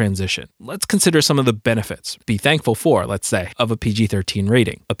that transition. Let's consider some of the benefits, be thankful for, let's say, of a PG-13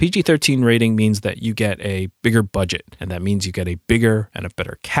 rating. A PG-13 rating means that you get a bigger budget, and that means you get a bigger and a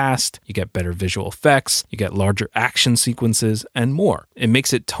better cast, you get better visual effects, you get larger action sequences, and more. It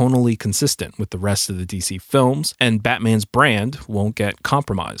makes it tonally consistent with the rest of the DC films, and Batman's brand won't get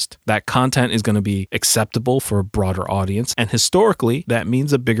compromised. That content is going to be acceptable for a broader audience, and historically, that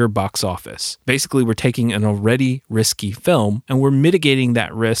means a bigger box office. Basically, we're taking an already risky film and we're mitigating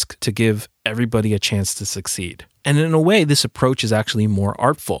that risk to give everybody a chance to succeed. And in a way, this approach is actually more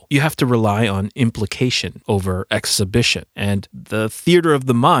artful. You have to rely on implication over exhibition. And the theater of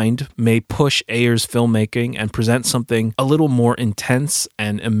the mind may push Ayer's filmmaking and present something a little more intense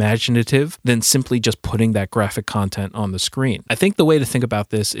and imaginative than simply just putting that graphic content on the screen. I think the way to think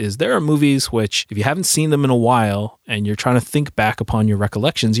about this is there are movies which, if you haven't seen them in a while and you're trying to think back upon your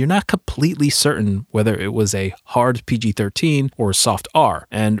recollections, you're not completely certain whether it was a hard PG-13 or soft R.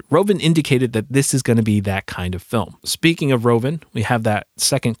 And Roven indicated that this is going to be that kind of film. Speaking of Roven, we have that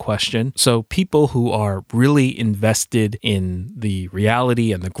second question. So people who are really invested in the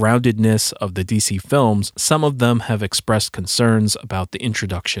reality and the groundedness of the DC films, some of them have expressed concerns about the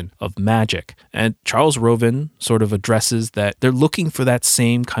introduction of magic. And Charles Roven sort of addresses that they're looking for that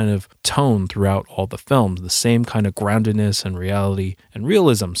same kind of tone throughout all the films, the same kind of groundedness and reality and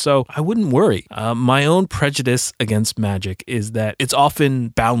realism. So I wouldn't worry. My own prejudice against magic is that it's often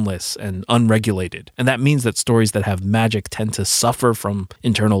boundless and unregulated. And that means that stories that have magic tend to suffer from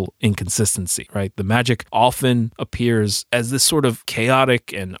internal inconsistency, right? The magic often appears as this sort of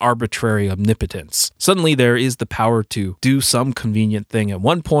chaotic and arbitrary omnipotence. Suddenly there is the power to do some convenient thing at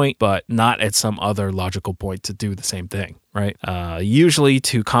one point, but not at some other logical point to do the same thing, right? Usually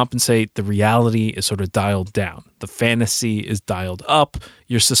to compensate, the reality is sort of dialed down. The fantasy is dialed up.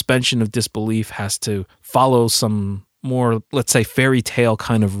 Your suspension of disbelief has to follow some more, let's say, fairy tale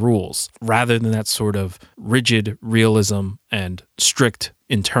kind of rules rather than that sort of rigid realism and strict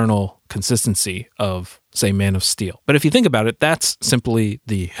internal consistency of, say, Man of Steel. But if you think about it, that's simply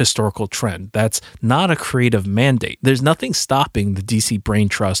the historical trend. That's not a creative mandate. There's nothing stopping the DC Brain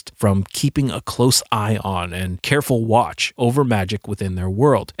Trust from keeping a close eye on and careful watch over magic within their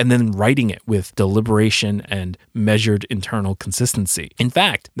world, and then writing it with deliberation and measured internal consistency. In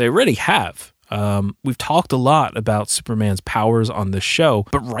fact, they already have. We've talked a lot about Superman's powers on this show,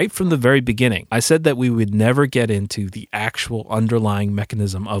 but right from the very beginning, I said that we would never get into the actual underlying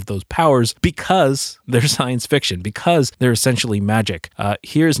mechanism of those powers because they're science fiction, because they're essentially magic.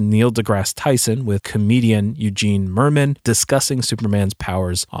 Here's Neil deGrasse Tyson with comedian Eugene Merman discussing Superman's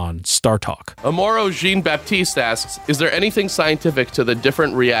powers on Star Talk. Amoro Jean-Baptiste asks, is there anything scientific to the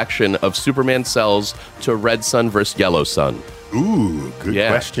different reaction of Superman cells to red sun versus yellow sun? Ooh, good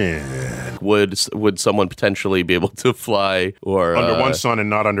question. Would someone potentially be able to fly or under one sun and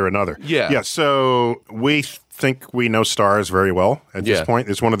not under another? Yeah. So we think we know stars very well at this point.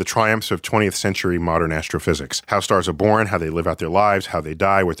 It's one of the triumphs of 20th century modern astrophysics. How stars are born, how they live out their lives, how they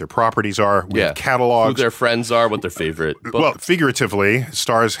die, what their properties are. We have catalogs. Who their friends are, what their favorite book. Well, figuratively,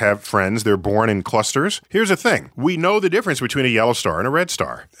 stars have friends. They're born in clusters. Here's the thing. We know the difference between a yellow star and a red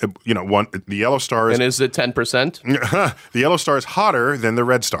star. The yellow star is... And is it 10%? The yellow star is hotter than the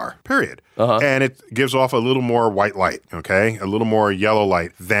red star, period. And it gives off a little more white light, okay? A little more yellow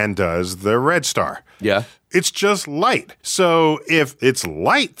light than does the red star. Yeah. It's just light. So if it's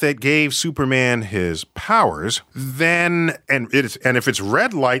light that gave Superman his powers, then and if it's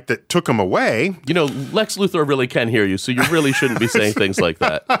red light that took him away, Lex Luthor really can hear you, so you really shouldn't be saying things like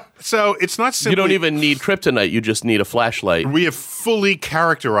that. So it's not simply... You don't even need kryptonite, you just need a flashlight. We have fully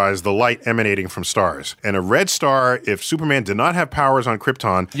characterized the light emanating from stars. And a red star, if Superman did not have powers on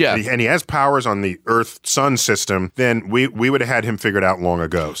Krypton, and he has powers on the Earth-Sun system, then we would have had him figured out long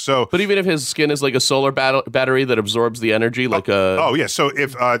ago. So, but even if his skin is like a solar battery that absorbs the energy, like so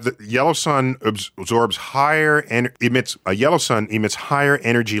if the yellow sun absorbs a yellow sun emits higher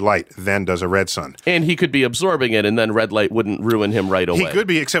energy light than does a red sun. And he could be absorbing it, and then red light wouldn't ruin him right away. He could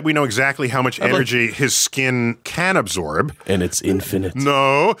be, except we know exactly how much energy his skin can absorb. And it's infinite.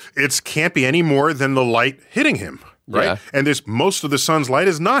 No, it can't be any more than the light hitting him. Right? Yeah. And most of the sun's light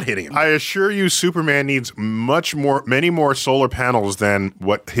is not hitting him. I assure you, Superman needs many more solar panels than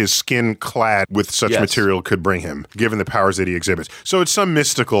what his skin clad with such material could bring him, given the powers that he exhibits. So it's some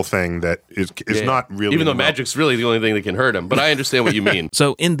mystical thing that is not really... Even though magic's really the only thing that can hurt him. But I understand what you mean.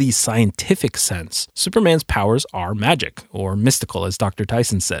 So in the scientific sense, Superman's powers are magic, or mystical, as Dr.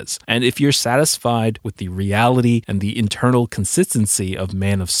 Tyson says. And if you're satisfied with the reality and the internal consistency of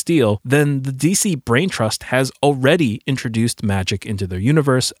Man of Steel, then the DC Brain Trust has already introduced magic into their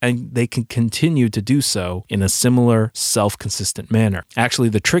universe, and they can continue to do so in a similar self-consistent manner. Actually,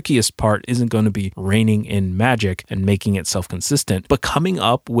 the trickiest part isn't going to be reining in magic and making it self-consistent, but coming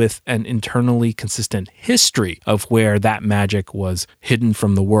up with an internally consistent history of where that magic was hidden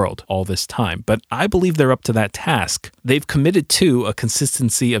from the world all this time. But I believe they're up to that task. They've committed to a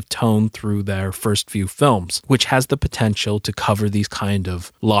consistency of tone through their first few films, which has the potential to cover these kind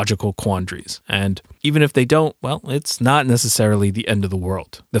of logical quandaries. And even if they don't, well, it's not necessarily the end of the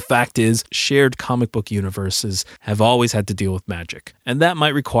world. The fact is, shared comic book universes have always had to deal with magic, and that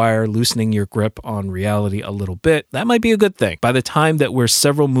might require loosening your grip on reality a little bit. That might be a good thing. By the time that we're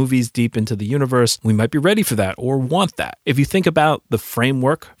several movies deep into the universe, we might be ready for that or want that. If you think about the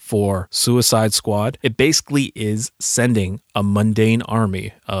framework for Suicide Squad, it basically is sending a mundane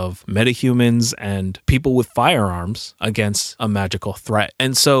army of metahumans and people with firearms against a magical threat.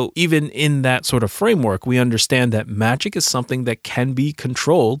 And so even in that sort of framework, we understand that magic is something that can be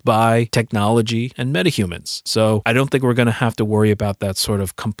controlled by technology and metahumans. So I don't think we're going to have to worry about that sort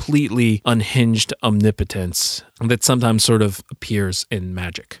of completely unhinged omnipotence that sometimes sort of appears in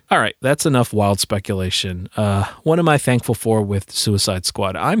magic. All right, that's enough wild speculation. What am I thankful for with Suicide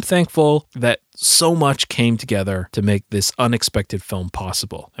Squad? I'm thankful that so much came together to make this unexpected film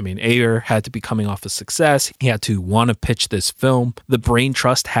possible. I mean, Ayer had to be coming off a success. He had to want to pitch this film. The Brain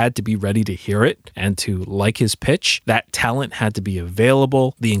Trust had to be ready to hear it and to like his pitch. That talent had to be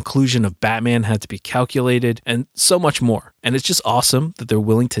available. The inclusion of Batman had to be calculated, and so much more. And it's just awesome that they're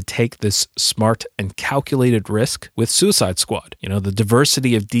willing to take this smart and calculated risk with Suicide Squad. You know, the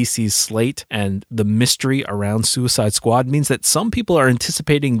diversity of DC's slate and the mystery around Suicide Squad means that some people are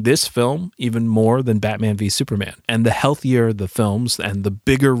anticipating this film even more than Batman v Superman. And the healthier the films and the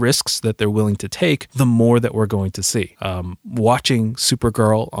bigger risks that they're willing to take, the more that we're going to see. Watching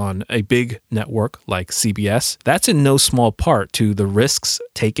Supergirl on a big network like CBS, that's in no small part to the risks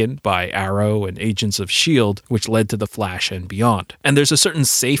taken by Arrow and Agents of S.H.I.E.L.D., which led to The Flash and beyond. And there's a certain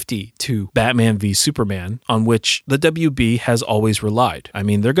safety to Batman v Superman on which the WB has always relied. I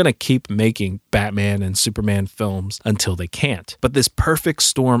mean, they're going to keep making Batman and Superman films until they can't. But this perfect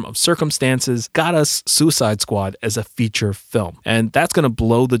storm of circumstances got us Suicide Squad as a feature film. And that's going to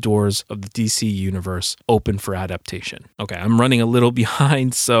blow the doors of the DC universe open for adaptation. Okay, I'm running a little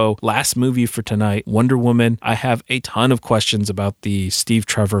behind, so last movie for tonight, Wonder Woman. I have a ton of questions about the Steve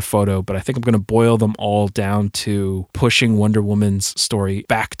Trevor photo, but I think I'm going to boil them all down to pushing Wonder Woman's story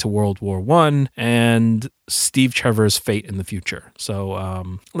back to World War I and Steve Trevor's fate in the future.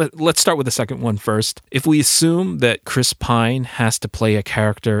 So let's start with the second one first. If we assume that Chris Pine has to play a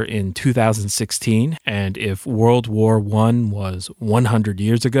character in 2016, and if World War I was 100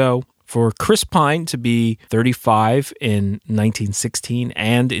 years ago, For Chris Pine to be 35 in 1916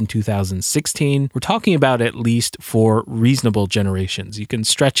 and in 2016, we're talking about at least 4 reasonable generations. You can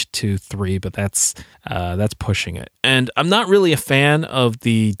stretch it to 3, but that's pushing it. And I'm not really a fan of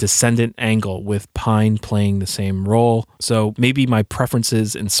the descendant angle with Pine playing the same role, so maybe my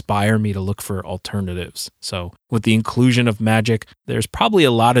preferences inspire me to look for alternatives. So with the inclusion of magic, there's probably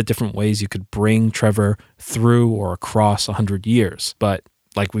a lot of different ways you could bring Trevor through or across 100 years. But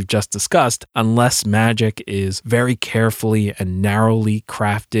like we've just discussed, unless magic is very carefully and narrowly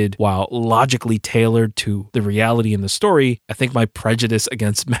crafted while logically tailored to the reality in the story, I think my prejudice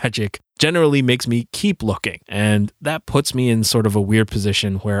against magic generally makes me keep looking. And that puts me in sort of a weird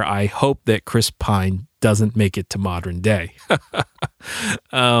position where I hope that Chris Pine doesn't make it to modern day.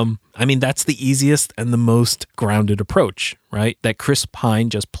 I mean, that's the easiest and the most grounded approach, right? That Chris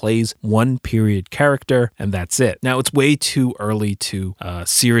Pine just plays one period character and that's it. Now, it's way too early to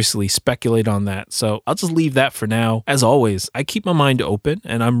seriously speculate on that, so I'll just leave that for now. As always, I keep my mind open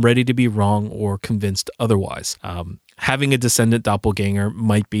and I'm ready to be wrong or convinced otherwise. Having a descendant doppelganger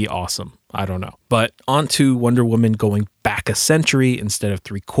might be awesome. I don't know. But on to Wonder Woman going back a century instead of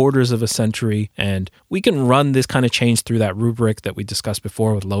 3/4 of a century. And we can run this kind of change through that rubric that we discussed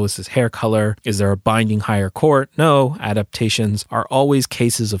before with Lois's hair color. Is there a binding higher court? No. Adaptations are always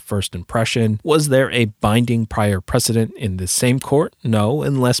cases of first impression. Was there a binding prior precedent in the same court? No,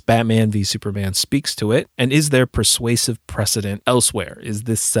 unless Batman v Superman speaks to it. And is there persuasive precedent elsewhere? Is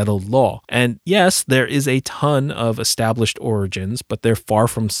this settled law? And yes, there is a ton of established origins, but they're far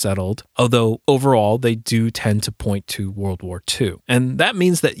from settled. Although overall, they do tend to point to World War II. And that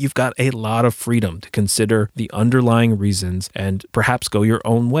means that you've got a lot of freedom to consider the underlying reasons and perhaps go your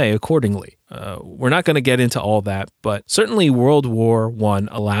own way accordingly. We're not going to get into all that, but certainly World War I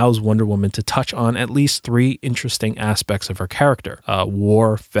allows Wonder Woman to touch on at least 3 interesting aspects of her character: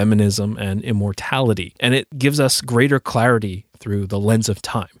 war, feminism, and immortality. And it gives us greater clarity through the lens of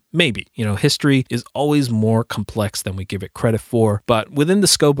time. Maybe. History is always more complex than we give it credit for, but within the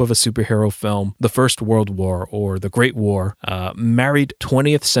scope of a superhero film, the First World War or the Great War married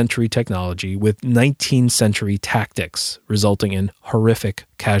 20th century technology with 19th century tactics, resulting in horrific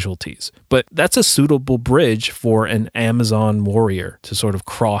casualties. But that's a suitable bridge for an Amazon warrior to sort of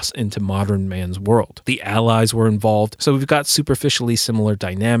cross into modern man's world. The Allies were involved, so we've got superficially similar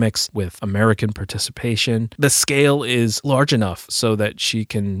dynamics with American participation. The scale is large enough so that she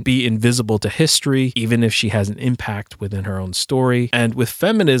can be invisible to history, even if she has an impact within her own story. And with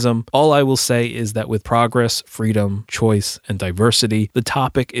feminism, all I will say is that with progress, freedom, choice, and diversity, the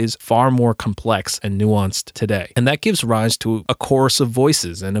topic is far more complex and nuanced today. And that gives rise to a chorus of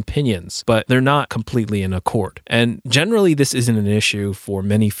voices and opinions, but they're not completely in accord. And generally, this isn't an issue for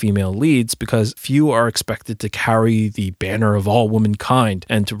many female leads because few are expected to carry the banner of all womankind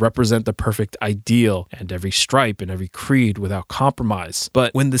and to represent the perfect ideal and every stripe and every creed without compromise.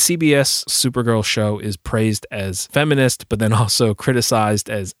 But when the CBS Supergirl show is praised as feminist, but then also criticized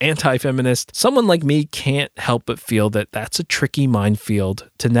as anti-feminist, someone like me can't help but feel that that's a tricky minefield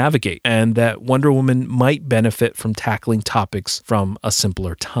to navigate, and that Wonder Woman might benefit from tackling topics from a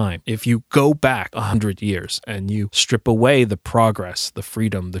simpler time. If you go back 100 years and you strip away the progress, the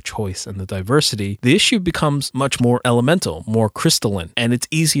freedom, the choice, and the diversity, the issue becomes much more elemental, more crystalline, and it's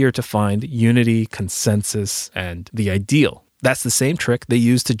easier to find unity, consensus, and the ideal. That's the same trick they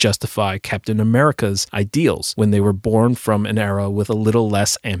used to justify Captain America's ideals when they were born from an era with a little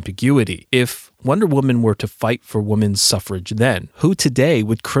less ambiguity. If Wonder Woman were to fight for women's suffrage then, who today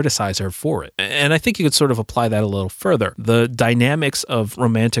would criticize her for it? And I think you could sort of apply that a little further. The dynamics of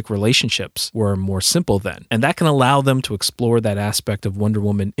romantic relationships were more simple then, and that can allow them to explore that aspect of Wonder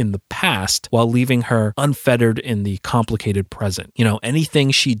Woman in the past while leaving her unfettered in the complicated present. Anything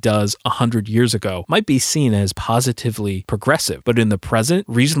she does 100 years ago might be seen as positively progressive, but in the present,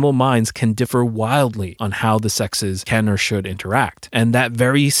 reasonable minds can differ wildly on how the sexes can or should interact. And that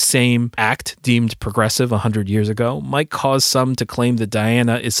very same act deemed progressive 100 years ago might cause some to claim that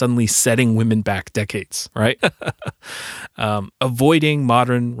Diana is suddenly setting women back decades, right? Avoiding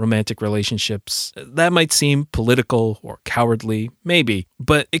modern romantic relationships, that might seem political or cowardly, maybe,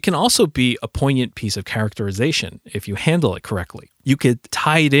 but it can also be a poignant piece of characterization if you handle it correctly. You could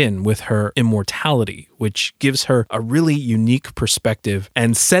tie it in with her immortality, which gives her a really unique perspective,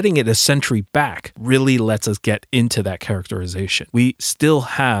 and setting it a century back really lets us get into that characterization. We still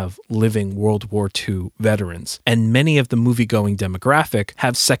have living World War II veterans, and many of the movie-going demographic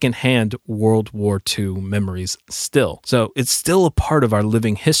have secondhand World War II memories still. So it's still a part of our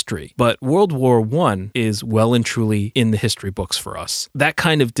living history, but World War I is well and truly in the history books for us. That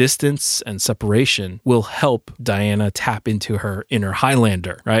kind of distance and separation will help Diana tap into her inner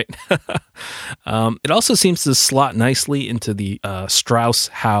Highlander, right? It also seems to slot nicely into the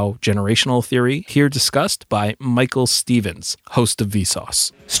Strauss-Howe generational theory here discussed by Michael Stevens, host of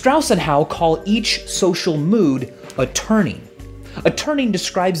Vsauce. Strauss and Howe call each social mood a turning. A turning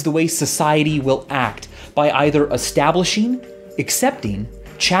describes the way society will act by either establishing, accepting,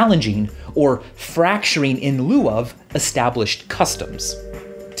 challenging, or fracturing in lieu of established customs.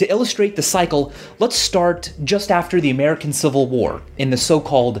 To illustrate the cycle, let's start just after the American Civil War in the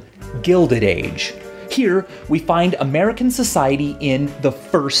so-called Gilded Age. Here, we find American society in the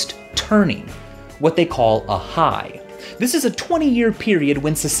first turning, what they call a high. This is a 20-year period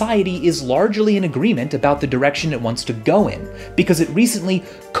when society is largely in agreement about the direction it wants to go in, because it recently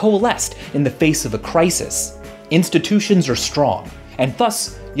coalesced in the face of a crisis. Institutions are strong, and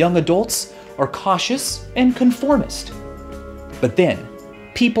thus young adults are cautious and conformist. But then,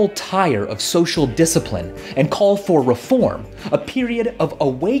 people tire of social discipline and call for reform. A period of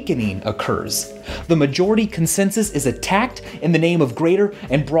awakening occurs. The majority consensus is attacked in the name of greater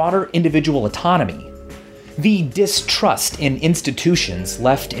and broader individual autonomy. The distrust in institutions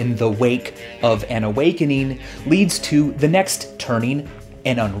left in the wake of an awakening leads to the next turning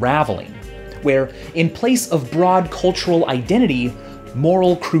and unraveling, where in place of broad cultural identity,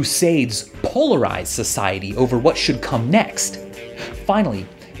 moral crusades polarize society over what should come next. Finally,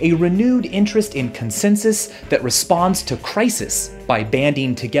 a renewed interest in consensus that responds to crisis by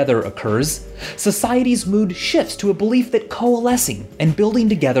banding together occurs. Society's mood shifts to a belief that coalescing and building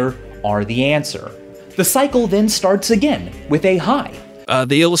together are the answer. The cycle then starts again with a high.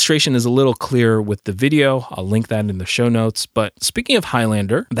 The illustration is a little clearer with the video. I'll link that in the show notes. But speaking of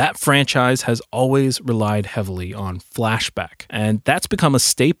Highlander, that franchise has always relied heavily on flashback. And that's become a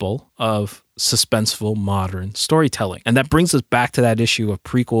staple of suspenseful modern storytelling. And that brings us back to that issue of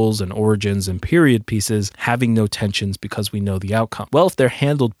prequels and origins and period pieces having no tensions because we know the outcome. Well, if they're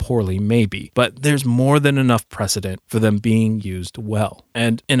handled poorly, maybe, but there's more than enough precedent for them being used well.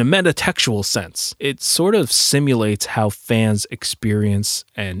 And in a metatextual sense, it sort of simulates how fans experience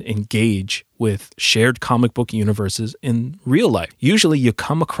and engage with shared comic book universes in real life. Usually you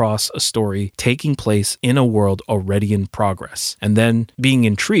come across a story taking place in a world already in progress. And then being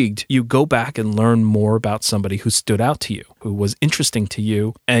intrigued, you go back and learn more about somebody who stood out to you, who was interesting to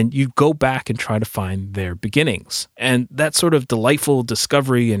you, and you go back and try to find their beginnings. And that sort of delightful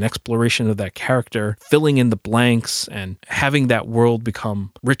discovery and exploration of that character, filling in the blanks and having that world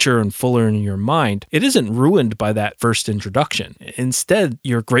become richer and fuller in your mind, it isn't ruined by that first introduction. Instead,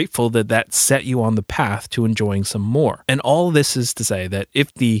 you're grateful that that set you on the path to enjoying some more. And all this is to say that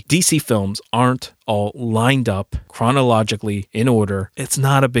if the DC films aren't all lined up chronologically in order, it's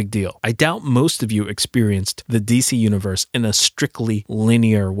not a big deal. I doubt most of you experienced the DC universe in a strictly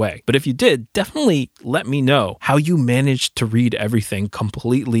linear way. But if you did, definitely let me know how you managed to read everything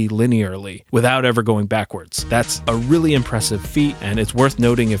completely linearly without ever going backwards. That's a really impressive feat, and it's worth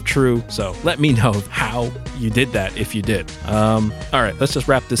noting if true. So let me know how you did that if you did. All right, let's just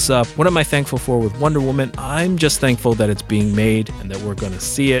wrap this up. What am I thankful for with Wonder Woman? I'm just thankful that it's being made and that we're going to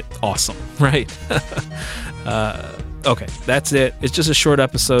see it. Awesome, right? Okay, that's it. It's just a short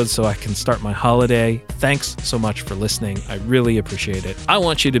episode so I can start my holiday. Thanks so much for listening. I really appreciate it. I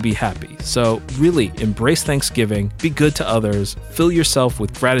want you to be happy. So really embrace Thanksgiving, be good to others, fill yourself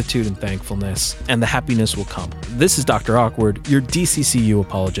with gratitude and thankfulness, and the happiness will come. This is Dr. Awkward, your DCCU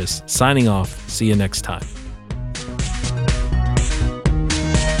apologist, signing off. See you next time.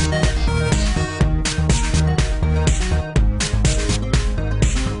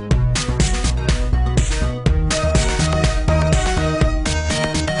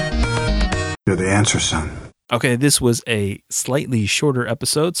 You're the answer, son. Okay, this was a slightly shorter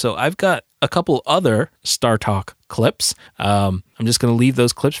episode, so I've got a couple other Star Talk clips. I'm just going to leave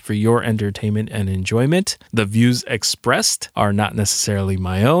those clips for your entertainment and enjoyment. The views expressed are not necessarily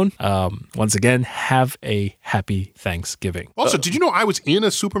my own. Once again, have a happy Thanksgiving. Also, did you know I was in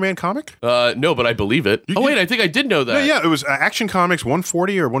a Superman comic? No, but I believe it. Oh, wait, I think I did know that. Yeah, it was Action Comics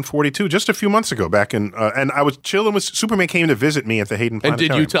 140 or 142 just a few months ago back in, and I was chilling with, Superman came to visit me at the Hayden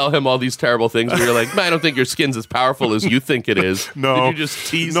Planetarium. And did you tell him all these terrible things where you're like, man, I don't think your skin's as powerful as you think it is? No. Did you just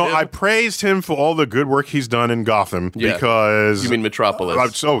tease him? No, I praised him for all the good work he's done in Gotham because... You mean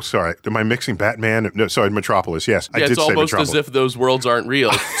Metropolis. Sorry. Am I mixing Batman? No, sorry, Metropolis, yes. I did it's say almost Metropolis. as if those worlds aren't real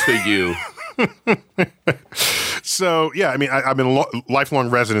to you. So, yeah, I mean, I've been lifelong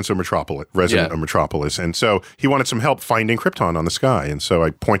resident of Metropolis. And so he wanted some help finding Krypton on the sky. And so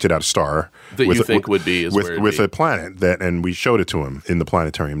I pointed out a star that you think would be with a planet and we showed it to him in the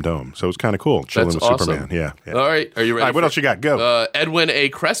planetarium dome. So it was kind of cool. Chilling with awesome. Superman. Yeah. All right. Are you ready? All right, what else you got? Go. Edwin A.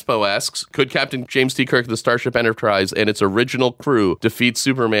 Crespo asks, could Captain James T. Kirk of the Starship Enterprise and its original crew defeat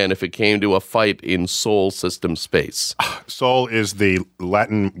Superman if it came to a fight in Sol system space? Sol is the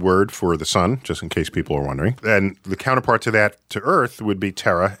Latin word for the sun, just in case people are wondering. And the counterpart to that, to Earth, would be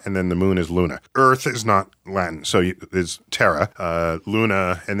Terra, and then the moon is Luna. Earth is not Latin, so it's Terra,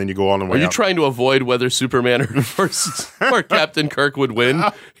 Luna, and then you go all the way Are you up. trying to avoid whether Superman or Captain Kirk would win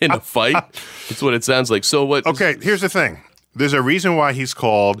in a fight? That's what it sounds like. So what? Okay, here's the thing. There's a reason why he's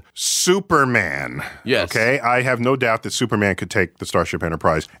called Superman. Yes. Okay? I have no doubt that Superman could take the Starship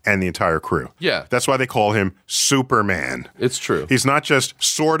Enterprise and the entire crew. Yeah. That's why they call him Superman. It's true. He's not just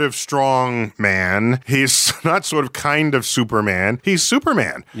sort of strong man. He's not sort of kind of Superman. He's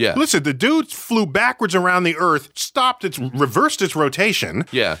Superman. Yeah. Listen, the dude flew backwards around the Earth, reversed its rotation.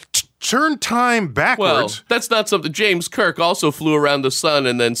 Yeah. Turned time backwards. Well, that's not something. James Kirk also flew around the sun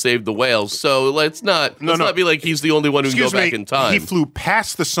and then saved the whales. So let's not be like he's the only one who can go back in time. He flew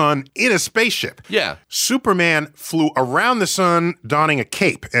past the sun in a spaceship. Yeah. Superman flew around the sun donning a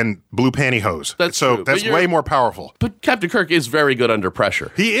cape and blue pantyhose. That's true. That's way more powerful. But Captain Kirk is very good under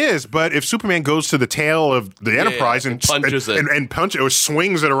pressure. He is, but if Superman goes to the tail of the Enterprise and punches it and punches or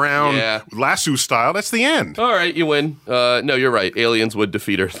swings it around lasso style, that's the end. All right, you win. No, you're right. Aliens would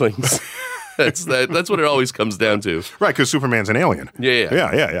defeat Earthlings. That's what it always comes down to. Right, because Superman's an alien.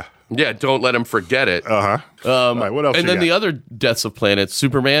 Yeah, don't let him forget it. All right, what else And you then got? the other deaths of planets,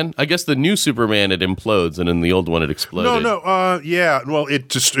 Superman. I guess the new Superman, it implodes, and in the old one, it exploded. Well,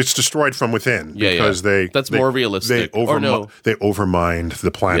 it's destroyed from within because that's more realistic. They overmined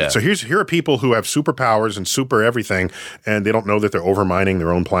the planet. Yeah. So here are people who have superpowers and super everything, and they don't know that they're overmining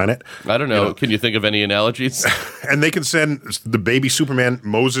their own planet. I don't know. Can you think of any analogies? And they can send the baby Superman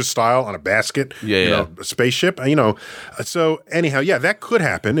Moses style on a basket, a spaceship. So anyhow, that could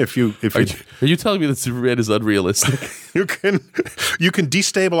happen if you. Are you telling me that Superman is unrealistic? You can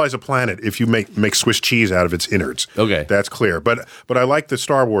destabilize a planet if you make Swiss cheese out of its innards. Okay, that's clear. But I like the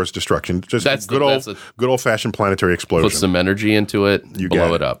Star Wars destruction. Just good old fashioned planetary explosion. Put some energy into it. You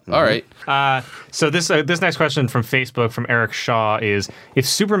blow it up. Mm-hmm. All right. So this next question from Facebook from Eric Shaw is: if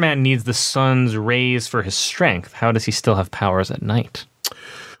Superman needs the sun's rays for his strength, how does he still have powers at night?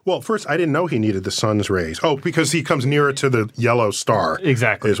 Well, first, I didn't know he needed the sun's rays. Oh, because he comes nearer to the yellow star.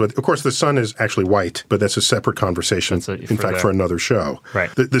 Exactly. Of course, the sun is actually white, but that's a separate conversation, for another show. Right.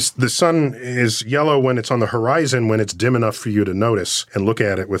 The sun is yellow when it's on the horizon, when it's dim enough for you to notice and look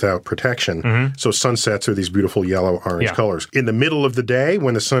at it without protection. Mm-hmm. So sunsets are these beautiful yellow-orange colors. In the middle of the day,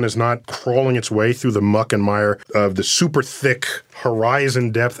 when the sun is not crawling its way through the muck and mire of the super thick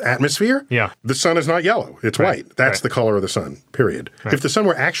horizon depth atmosphere, the sun is not yellow. It's white. That's the color of the sun, period. Right. If the sun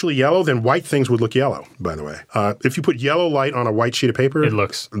were actually yellow, then white things would look yellow, by the way. If you put yellow light on a white sheet of paper,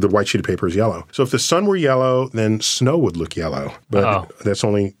 the white sheet of paper is yellow. So if the sun were yellow, then snow would look yellow. But that's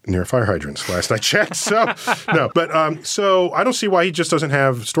only near fire hydrants, last I checked. So so I don't see why he just doesn't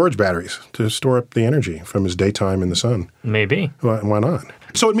have storage batteries to store up the energy from his daytime in the sun. Maybe. Why not?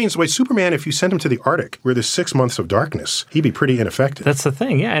 So it means, Superman, if you send him to the Arctic, where there's 6 months of darkness, he'd be pretty ineffective. That's the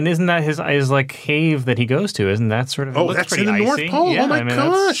thing, and isn't that his cave that he goes to? Isn't that sort of? Oh, that's in the North Pole. Yeah, oh my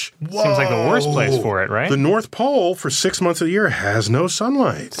gosh! Seems like the worst place for it, right? The North Pole for 6 months of the year has no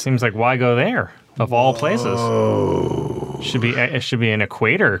sunlight. Seems like why go there of all places? It should be an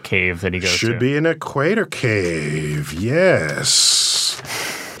equator cave that he goes to. Should be an equator cave. Yes.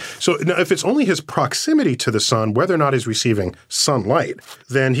 So now, if it's only his proximity to the sun, whether or not he's receiving sunlight,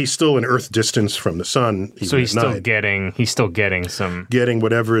 then he's still an Earth distance from the sun. So he's still getting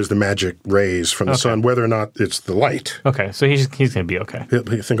whatever is the magic rays from the sun, whether or not it's the light. Okay, so he's going to be okay.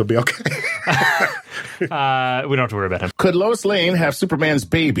 You think he'll be okay? We don't have to worry about him. Could Lois Lane have Superman's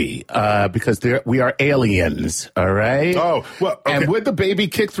baby? Because we are aliens, all right? Oh, well, okay. And would the baby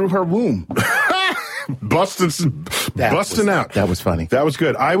kick through her womb? busting out. That was funny. That was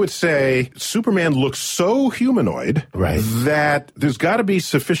good. I would say Superman looks so humanoid that there's got to be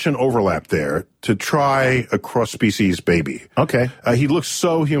sufficient overlap there to try a cross-species baby. Okay. He looks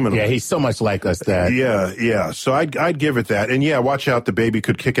so humanoid. Yeah, he's so much like us that... Yeah. So I'd give it that. And watch out, the baby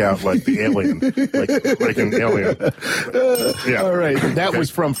could kick out like the alien. like an alien. All right. That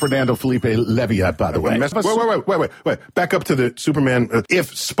was from Fernando Felipe Leviat, by the way. Wait. Back up to the Superman.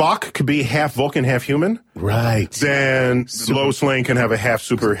 If Spock could be half Vulcan, half human, right, then And Lois Lane can have a half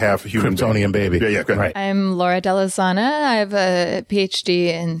super, half human Kryptonian baby. Yeah, go ahead. Right. I'm Laura Delazana. I have a PhD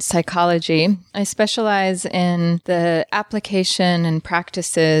in psychology. I specialize in the application and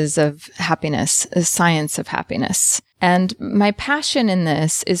practices of happiness, the science of happiness. And my passion in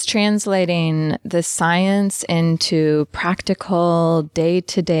this is translating the science into practical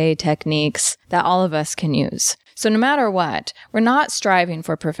day-to-day techniques that all of us can use. So no matter what, we're not striving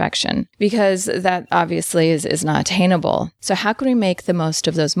for perfection because that obviously is not attainable. So how can we make the most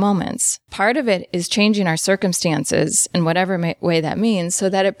of those moments? Part of it is changing our circumstances in whatever way that means so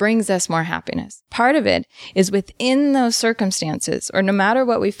that it brings us more happiness. Part of it is within those circumstances, or no matter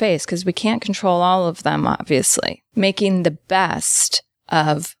what we face, because we can't control all of them, obviously, making the best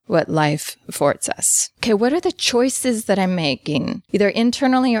of what life affords us. Okay, what are the choices that I'm making, either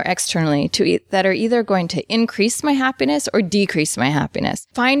internally or externally, that are either going to increase my happiness or decrease my happiness?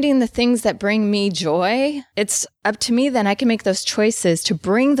 Finding the things that bring me joy, it's up to me then. I can make those choices to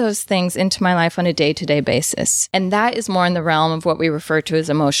bring those things into my life on a day-to-day basis. And that is more in the realm of what we refer to as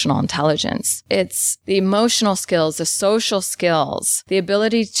emotional intelligence. It's the emotional skills, the social skills, the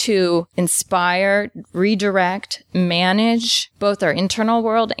ability to inspire, redirect, manage both our internal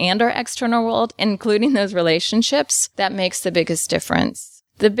world and our external world, including those relationships, that makes the biggest difference.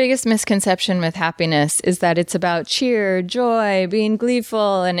 The biggest misconception with happiness is that it's about cheer, joy, being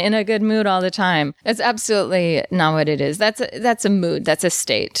gleeful, and in a good mood all the time. That's absolutely not what it is. That's a mood. That's a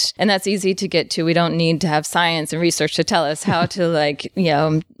state. And that's easy to get to. We don't need to have science and research to tell us how to,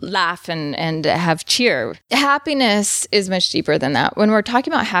 laugh and have cheer. Happiness is much deeper than that. When we're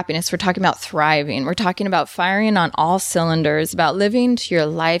talking about happiness, we're talking about thriving. We're talking about firing on all cylinders, about living to your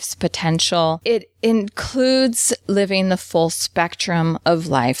life's potential. It includes living the full spectrum of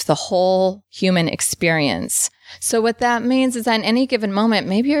life, the whole human experience. So what that means is that in any given moment,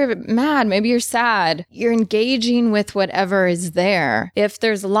 maybe you're mad, maybe you're sad, you're engaging with whatever is there. If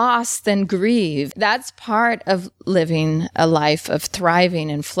there's loss, then grieve. That's part of living a life of thriving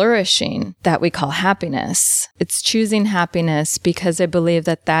and flourishing that we call happiness. It's choosing happiness because I believe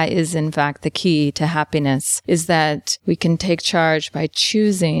that that is in fact the key to happiness, is that we can take charge by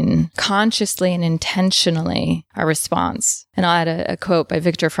choosing consciously and intentionally our response. And I'll add a quote by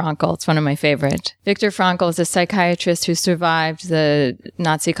Viktor Frankl. It's one of my favorite. Viktor Frankl is a psychiatrist who survived the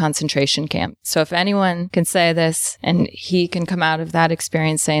Nazi concentration camp. So if anyone can say this, and he can come out of that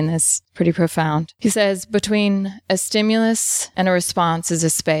experience saying this, pretty profound. He says, between a stimulus and a response is a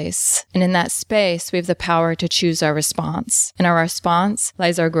space. And in that space, we have the power to choose our response. In our response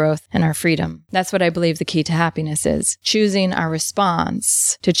lies our growth and our freedom. That's what I believe the key to happiness is. Choosing our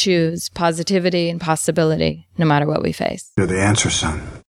response to choose positivity and possibility, no matter what we face. You're the answer, son.